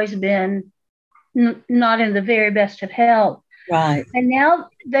always been not in the very best of health. Right. And now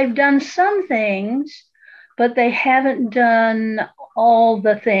they've done some things, but they haven't done all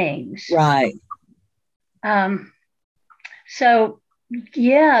the things. Right. So,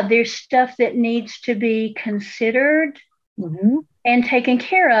 yeah, there's stuff that needs to be considered and taken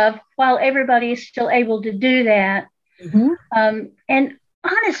care of while everybody is still able to do that. And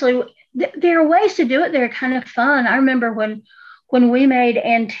honestly, there are ways to do it that are kind of fun. I remember when we made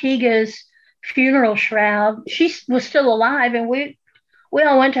Antigua's funeral shroud, she was still alive, and we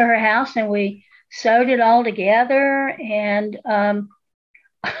all went to her house and we sewed it all together, and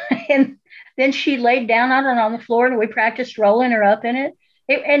and then she laid down on it on the floor, and we practiced rolling her up in it.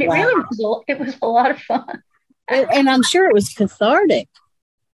 It really was a lot of fun. And I'm sure it was cathartic.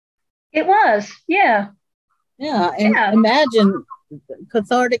 It was, yeah. Yeah, and imagine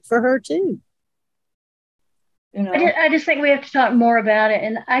cathartic for her too. I just think we have to talk more about it,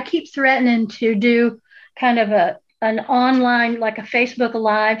 and I keep threatening to do kind of an online, like a Facebook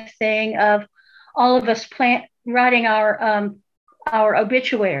Live thing of all of us writing our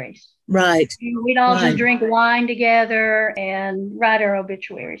obituaries. Right. And we'd all just drink wine together and write our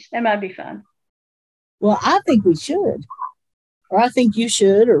obituaries. That might be fun. Well, I think we should, or I think you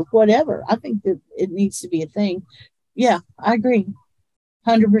should, or whatever. I think that it needs to be a thing. Yeah, I agree,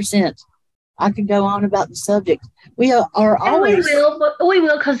 100%. I could go on about the subject. We are always. We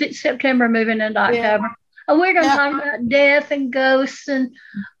will, because it's September, moving into October. Yeah. And we're going to talk about death and ghosts and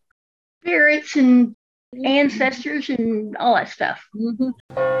spirits and ancestors and all that stuff.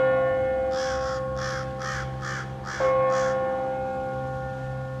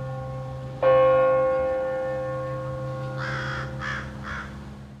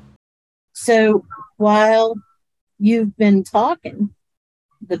 So while you've been talking,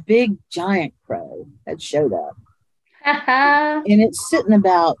 the big giant crow had showed up. And it's sitting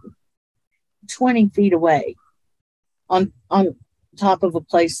about 20 feet away on top of a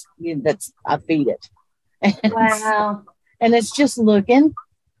place I feed it. And wow. And it's just looking.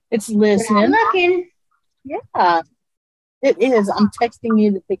 It's listening. Looking. Yeah, it is. I'm texting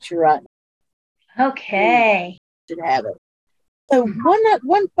you the picture right now. Okay. You should have it. So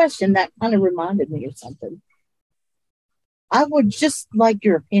one question that kind of reminded me of something. I would just like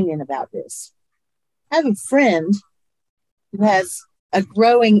your opinion about this. I have a friend who has a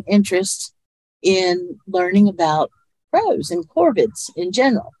growing interest in learning about crows and corvids in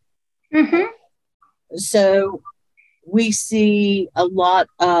general. So we see a lot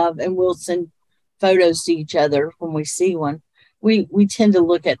of, and we'll send photos to each other when we see one. We tend to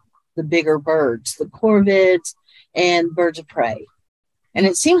look at the bigger birds, the corvids and birds of prey. And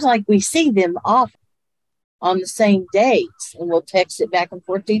it seems like we see them often on the same days, and we'll text it back and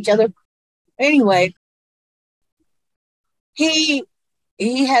forth to each other. Anyway, he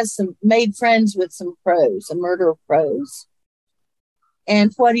has made friends with some crows, a murder of crows.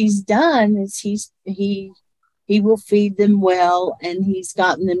 And what he's done is he will feed them well, and he's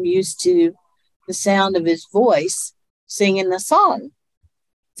gotten them used to the sound of his voice singing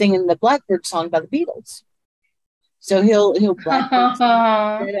the Blackbird song by the Beatles. So he'll Blackbird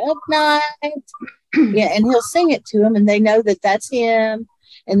song up night. Yeah, and he'll sing it to them, and they know that that's him.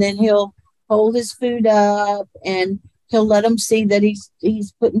 And then he'll hold his food up, and he'll let them see that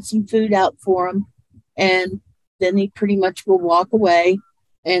he's putting some food out for them. And then he pretty much will walk away,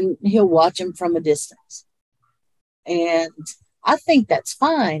 and he'll watch them from a distance. And I think that's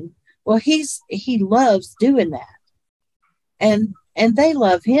fine. Well, he loves doing that. And they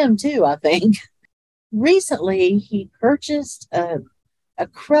love him too, I think. Recently, he purchased a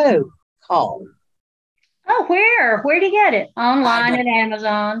crow call. Oh, where? Where'd you get it? Online at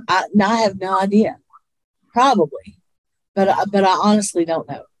Amazon. I have no idea. Probably, but I honestly don't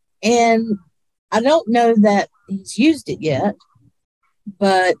know. And I don't know that he's used it yet,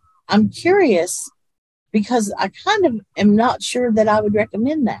 but I'm curious because I kind of am not sure that I would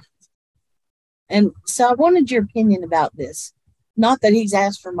recommend that. And so I wanted your opinion about this. Not that he's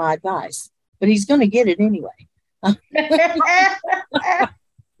asked for my advice, but he's going to get it anyway.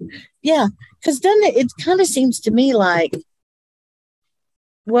 Yeah, because doesn't it kind of seems to me like,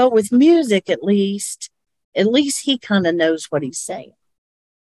 well, with music at least he kind of knows what he's saying.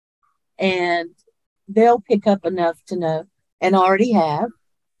 And they'll pick up enough to know, and already have,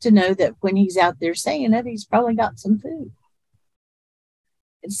 to know that when he's out there saying it, he's probably got some food.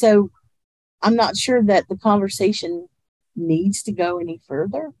 And so I'm not sure that the conversation needs to go any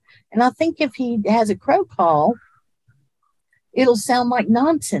further. And I think if he has a crow call, it'll sound like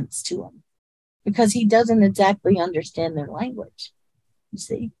nonsense to him because he doesn't exactly understand their language. You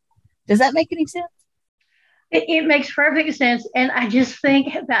see? Does that make any sense? It makes perfect sense. And I just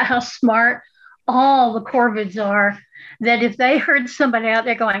think about how smart all the corvids are, that if they heard somebody out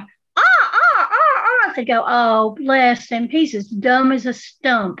there going, they go, oh, bless him. He's as dumb as a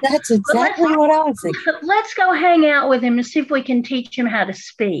stump. That's exactly what I was thinking. Let's go hang out with him and see if we can teach him how to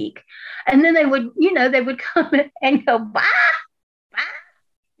speak. And then they would come and go, bah, bah.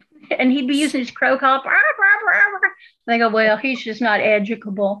 And he'd be using his crow call. Bah, bah, bah, bah. They go, well, he's just not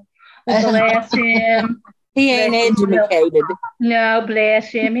educable. Bless him. He ain't educated. No,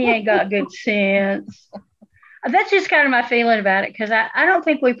 bless him. He ain't got good sense. That's just kind of my feeling about it, because I don't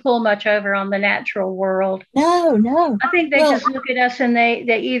think we pull much over on the natural world. No. I think they just look at us and they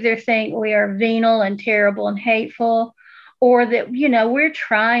either think we are venal and terrible and hateful, or that, we're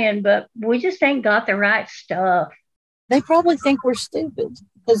trying, but we just ain't got the right stuff. They probably think we're stupid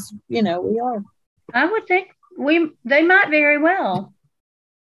because, we are. I would think they might very well.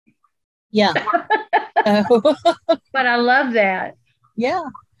 Yeah. But I love that. Yeah.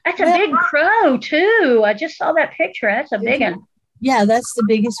 That's a big crow, too. I just saw that picture. That's a big one. Yeah, that's the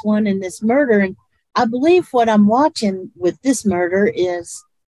biggest one in this murder. And I believe what I'm watching with this murder is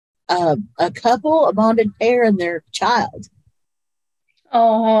a couple, a bonded pair, and their child.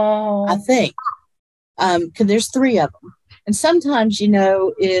 Oh. I think. Because there's 3 of them. And sometimes,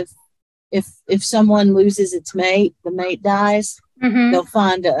 if someone loses its mate, the mate dies, they'll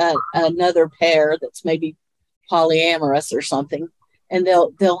find another pair that's maybe polyamorous or something, and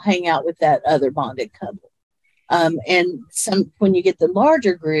they'll hang out with that other bonded couple. And when you get the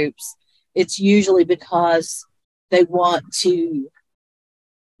larger groups, it's usually because they want to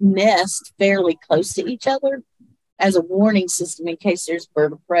nest fairly close to each other as a warning system in case there's a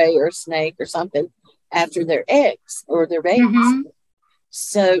bird of prey or a snake or something after their eggs or their babies.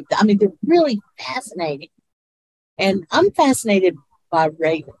 So, they're really fascinating. And I'm fascinated by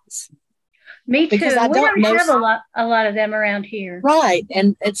ravens. Me too. Because we don't have a lot of them around here. Right.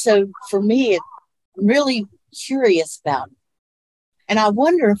 And so for me, I'm really curious about it. And I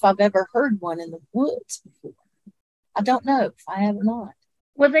wonder if I've ever heard one in the woods before. I don't know if I have or not.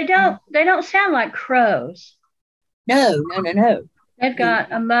 Well, they don't sound like crows. No. They've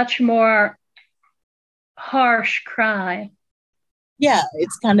got a much more harsh cry. Yeah,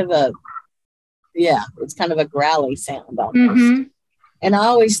 it's kind of a growly sound almost. And I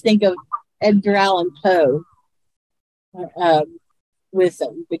always think of Edgar Allan Poe with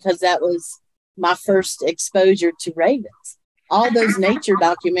them because that was my first exposure to ravens. All those nature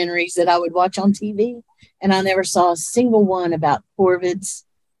documentaries that I would watch on TV, and I never saw a single one about corvids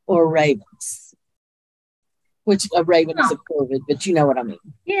or ravens. Which a raven is a corvid, but you know what I mean.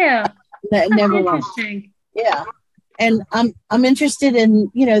 Yeah. Never interesting. Yeah. And I'm interested in,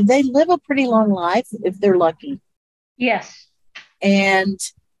 they live a pretty long life if they're lucky. Yes. And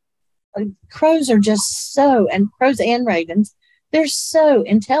crows are just crows and ravens, they're so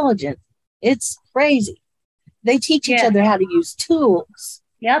intelligent. It's crazy. They teach each other how to use tools.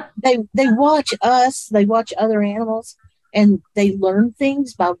 Yep. They watch us, they watch other animals, and they learn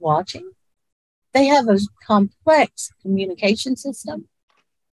things by watching. They have a complex communication system.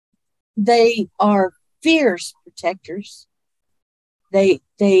 They are fierce protectors. They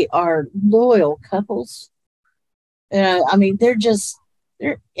are loyal couples. They're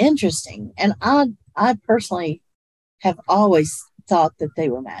interesting. And I personally have always thought that they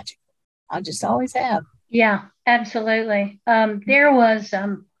were magical. I just always have. Yeah, absolutely. There was,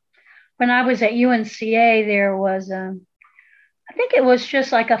 when I was at UNCA, there was, I think it was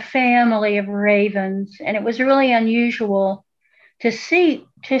just like a family of ravens, and it was really unusual to see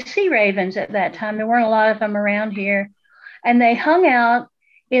ravens at that time. There weren't a lot of them around here, and they hung out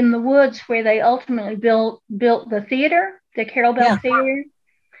in the woods where they ultimately built the theater, the Carol Bell Theater.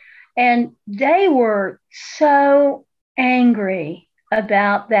 And they were so angry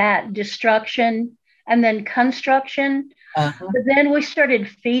about that destruction and then construction. But then we started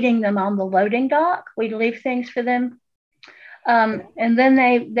feeding them on the loading dock. We'd leave things for them. And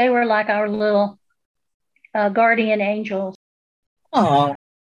then they were like our little guardian angels. Oh,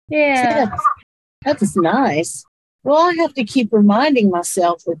 yeah. That is nice. Well, I have to keep reminding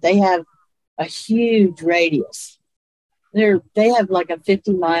myself that they have a huge radius. They have like a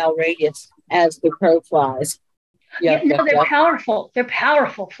 50-mile radius as the crow flies. They're powerful. They're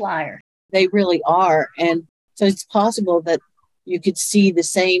powerful flyers. They really are. And so it's possible that you could see the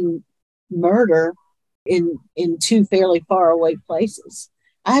same murder in two fairly far away places.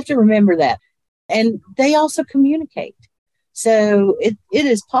 I have to remember that. And they also communicate. So it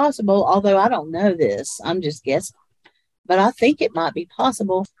is possible, although I don't know this, I'm just guessing. But I think it might be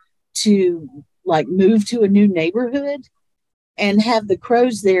possible to like move to a new neighborhood and have the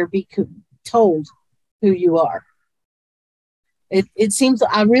crows there be told who you are. It seems,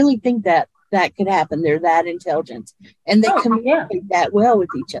 I really think that could happen. They're that intelligent and they communicate that well with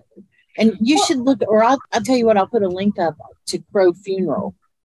each other. And you should look, or I'll tell you what, I'll put a link up to Crow Funeral.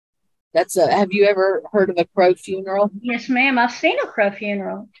 Have you ever heard of a crow funeral? Yes, ma'am. I've seen a crow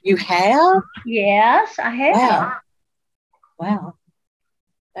funeral. You have? Yes, I have. Wow.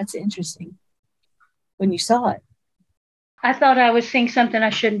 That's interesting. When you saw it. I thought I was seeing something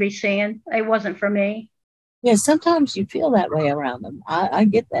I shouldn't be seeing. It wasn't for me. Yeah, sometimes you feel that way around them. I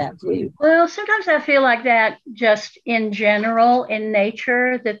get that too. Well, sometimes I feel like that just in general, in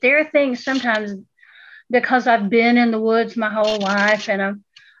nature, that there are things sometimes because I've been in the woods my whole life and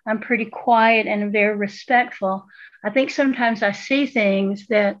I'm pretty quiet and very respectful. I think sometimes I see things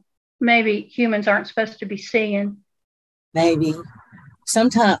that maybe humans aren't supposed to be seeing. Maybe.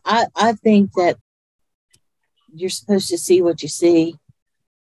 Sometimes I think that you're supposed to see what you see,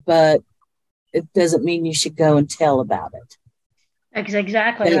 but it doesn't mean you should go and tell about it. That's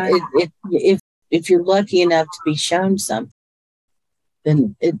exactly right. If you're lucky enough to be shown something,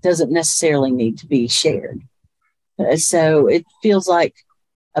 then it doesn't necessarily need to be shared. So it feels like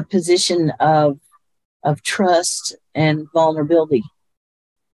a position of trust and vulnerability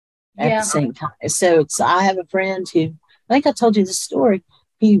at the same time. So I have a friend who, I think I told you the story.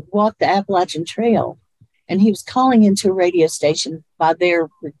 He walked the Appalachian Trail and he was calling into a radio station by their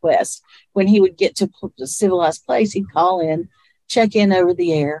request. When he would get to a civilized place, he'd call in, check in over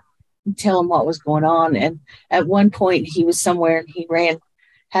the air, and tell them what was going on. And at one point he was somewhere and he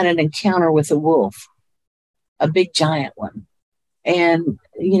had an encounter with a wolf, a big giant one. And,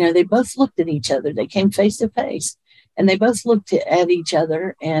 they both looked at each other. They came face to face and they both looked at each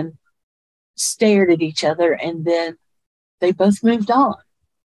other and stared at each other. And then they both moved on.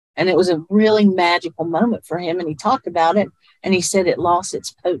 And it was a really magical moment for him. And he talked about it and he said it lost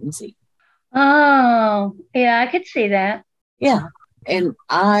its potency. Oh, yeah, I could see that. Yeah. And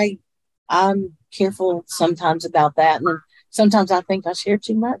I'm careful sometimes about that. And sometimes I think I share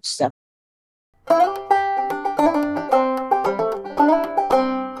too much stuff.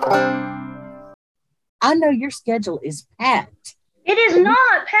 I know your schedule is packed. It is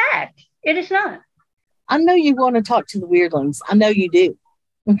not packed. It is not. I know you want to talk to the weirdlings. I know you do.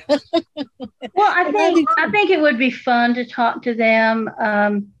 Well, I think it would be fun to talk to them.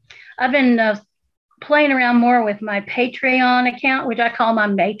 I've been playing around more with my Patreon account, which I call my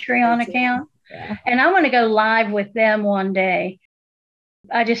Matreon account. Yeah. And I want to go live with them one day.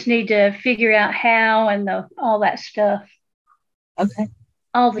 I just need to figure out how and all that stuff. Okay.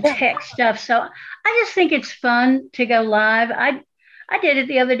 All the tech stuff. So I just think it's fun to go live. I did it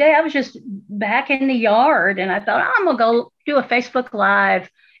the other day. I was just back in the yard and I thought, I'm going to go do a Facebook Live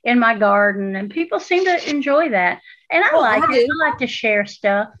in my garden. And people seem to enjoy that. And I like it. I like to share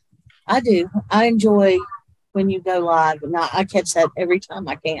stuff. I do. I enjoy when you go live. And I catch that every time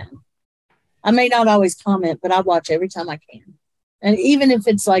I can. I may not always comment, but I watch every time I can. And even if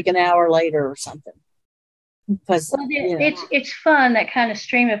it's like an hour later or something. Because it's fun, that kind of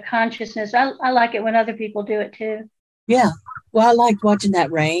stream of consciousness. I like it when other people do it too. Yeah. Well, I liked watching that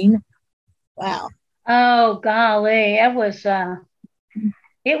rain. Wow. Oh golly, it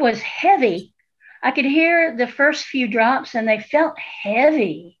was heavy. I could hear the first few drops and they felt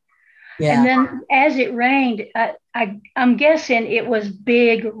heavy. Yeah. And then as it rained, I'm guessing it was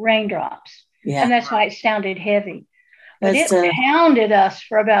big raindrops. Yeah. And that's why it sounded heavy. But it pounded us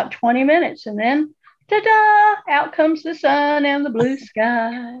for about 20 minutes and then ta-da! Out comes the sun and the blue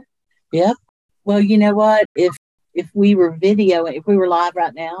sky. Yep. Well, you know what? If we were if we were live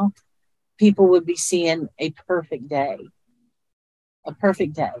right now, people would be seeing a perfect day. a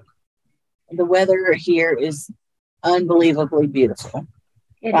perfect day. The weather here is unbelievably beautiful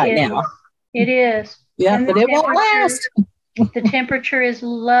right now. It is. Yeah, but it won't last. The temperature is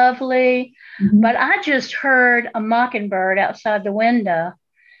lovely. Mm-hmm. But I just heard a mockingbird outside the window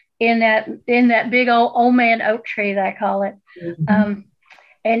in that big old man oak tree that I call it. Mm-hmm.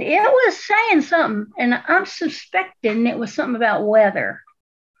 And it was saying something, and I'm suspecting it was something about weather.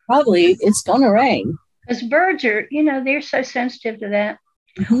 Probably it's going to rain. Because birds are, they're so sensitive to that.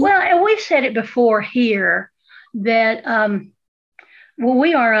 Mm-hmm. Well, and we've said it before here that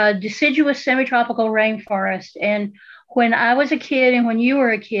we are a deciduous semi-tropical rainforest. And when I was a kid and when you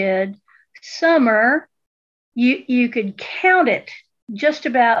were a kid, summer, you could count it, just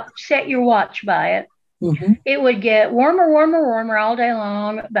about set your watch by it. Mm-hmm. It would get warmer all day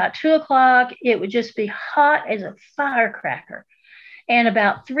long. About 2:00, it would just be hot as a firecracker. And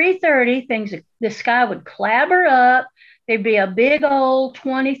about 3:30, the sky would clabber up. There'd be a big old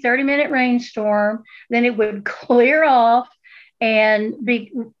 20, 30-minute rainstorm. Then it would clear off and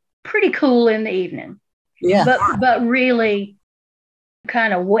be pretty cool in the evening. Yeah. But really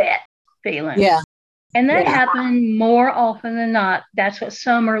kind of wet feeling. Yeah. And that happened more often than not. That's what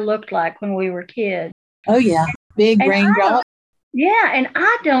summer looked like when we were kids. Oh, yeah. Big raindrops. Yeah, and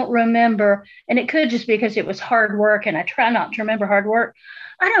I don't remember, and it could just be because it was hard work, and I try not to remember hard work.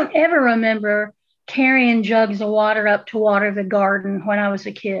 I don't ever remember carrying jugs of water up to water the garden when I was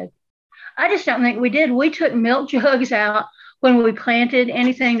a kid. I just don't think we did. We took milk jugs out when we planted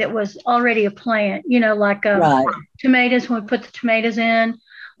anything that was already a plant, like tomatoes. When we put the tomatoes in,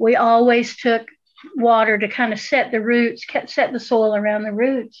 we always took water to kind of set the roots, set the soil around the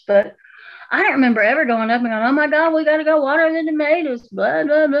roots. But I don't remember ever going up and going, oh my God, we got to go water the tomatoes, blah,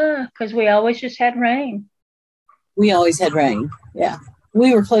 blah, blah, because we always just had rain. We always had rain, yeah.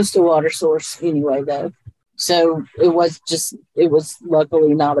 We were close to a water source anyway, though. So it was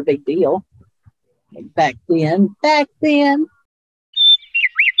luckily not a big deal. Back then.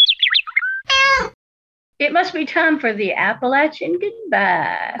 It must be time for the Appalachian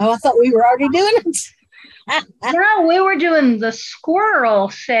goodbye. Oh, I thought we were already doing it. No, we were doing the squirrel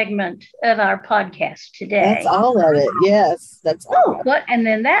segment of our podcast today. That's all of it. Yes, that's all. What? And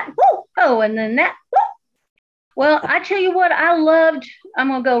then that. And then that. Well, I tell you what, I loved. I'm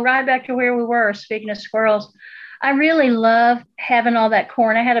gonna go right back to where we were. Speaking of squirrels, I really love having all that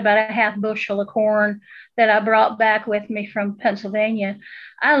corn. I had about a half bushel of corn that I brought back with me from Pennsylvania.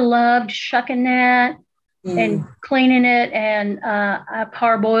 I loved shucking that and cleaning it, and I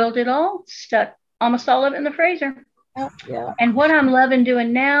parboiled it all, stuck almost all of it in the freezer. Oh, yeah. And what I'm loving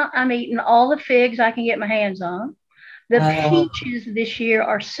doing now, I'm eating all the figs I can get my hands on. The peaches this year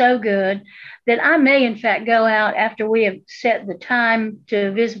are so good that I may, in fact, go out after we have set the time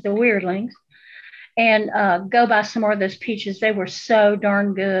to visit the Wyrdlings and go buy some more of those peaches. They were so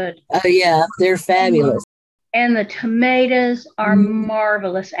darn good. Oh, yeah. They're fabulous. And the tomatoes are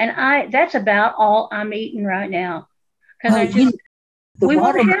marvelous. And that's about all I'm eating right now. Because we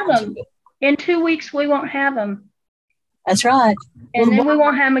won't have them. In 2 weeks, we won't have them. That's right. And then we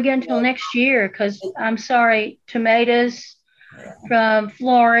won't have them again until next year because, I'm sorry, tomatoes from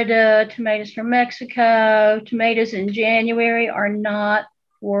Florida, tomatoes from Mexico, tomatoes in January are not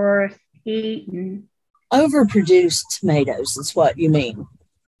worth eating. Overproduced tomatoes is what you mean.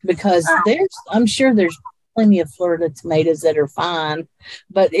 Because I'm sure there's plenty of Florida tomatoes that are fine.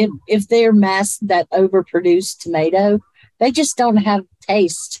 But if they're that overproduced tomato, they just don't have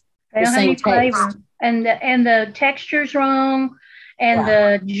taste. They don't have any flavor. And the texture's wrong, and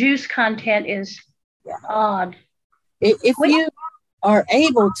the juice content is odd. If you are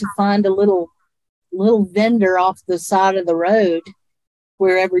able to find a little vendor off the side of the road,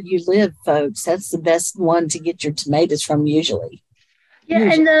 wherever you live, folks, that's the best one to get your tomatoes from usually. Yeah,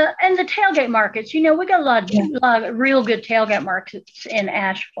 and the tailgate markets. We got a lot of real good tailgate markets in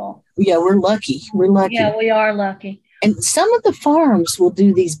Asheville. Yeah, we're lucky. Yeah, we are lucky. And some of the farms will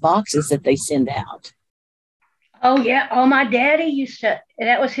do these boxes that they send out. Oh, yeah. Oh, my daddy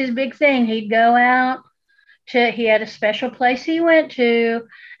that was his big thing. He'd go out he had a special place he went to,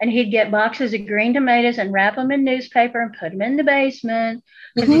 and he'd get boxes of green tomatoes and wrap them in newspaper and put them in the basement.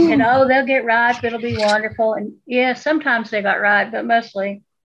 Because he said, they'll get ripe. It'll be wonderful. And yeah, sometimes they got ripe, but mostly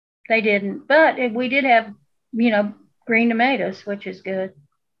they didn't. But we did have, green tomatoes, which is good.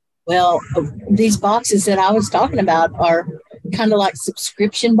 Well, these boxes that I was talking about are kind of like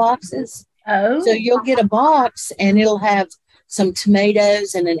subscription boxes. Oh. So you'll get a box and it'll have some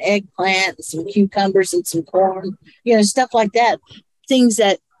tomatoes and an eggplant, and some cucumbers and some corn, stuff like that. Things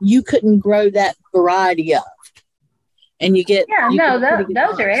that you couldn't grow that variety of. And you get... Yeah,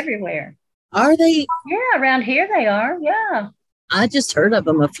 those are everywhere. Are they? Yeah, around here they are, yeah. I just heard of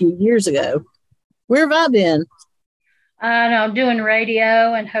them a few years ago. Where have I been? I know, doing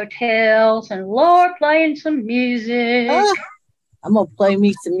radio and hotels and Lord playing some music. I'm going to play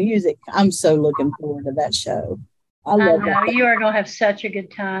me some music. I'm so looking forward to that show. I I love know, that. you are going to have such a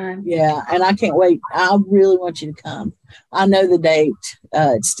good time. Yeah, and I can't wait. I really want you to come. I know the date.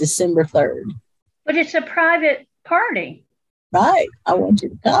 It's December 3rd. But it's a private party. Right. I want you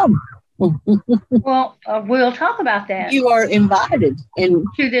to come. Well, we'll talk about that. You are invited. And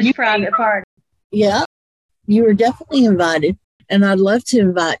to this private party. Yeah, you are definitely invited. And I'd love to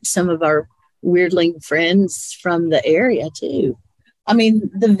invite some of our Weirdling friends from the area too. I mean,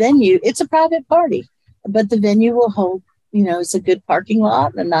 the venue, it's a private party, but the venue will hold, it's a good parking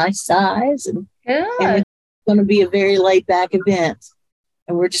lot, a nice size, and it's going to be a very laid back event.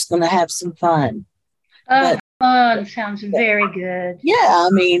 And we're just going to have some fun. Oh, fun sounds very good. Yeah, I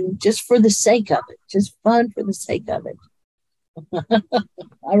mean, just for the sake of it, just fun for the sake of it.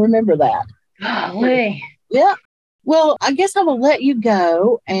 I remember that. Golly. Yeah. Well, I guess I will let you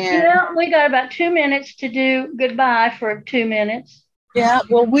go. And yeah, we got about 2 minutes to do goodbye for 2 minutes. Yeah,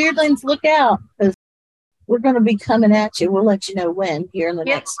 well, Weirdlings, look out, because we're going to be coming at you. We'll let you know when here in the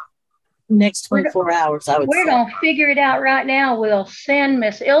next 24 hours, I would say. We're going to figure it out right now. We'll send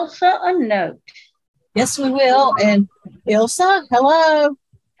Miss Ilsa a note. Yes, we will. And Ilsa, hello.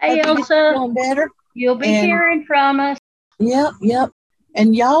 Hey, Ilsa. Feeling better? You'll be hearing from us. Yep.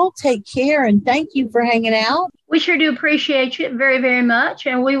 And y'all take care, and thank you for hanging out. We sure do appreciate you very, very much,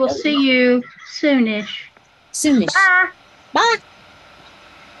 and we will see you soonish. Bye. Bye.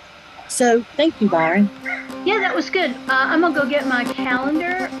 So, thank you, Byron. Yeah, that was good. I'm going to go get my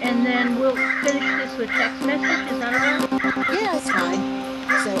calendar, and then we'll finish this with text message. Is that all right? Yeah, it's fine.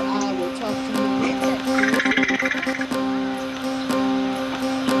 So, I will talk to you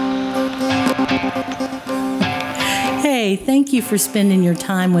Hey, thank you for spending your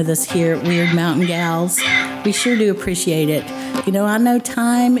time with us here at Wyrd Mountain Gals. We sure do appreciate it. I know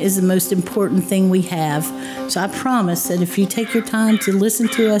time is the most important thing we have, so I promise that if you take your time to listen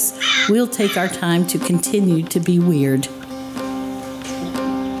to us, we'll take our time to continue to be weird.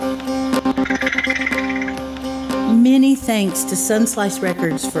 Many thanks to Sunslice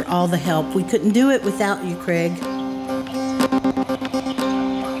Records for all the help. We couldn't do it without you, Craig.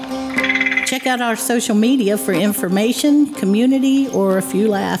 Check out our social media for information, community, or a few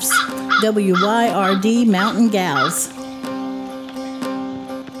laughs. WYRD Mountain Gals.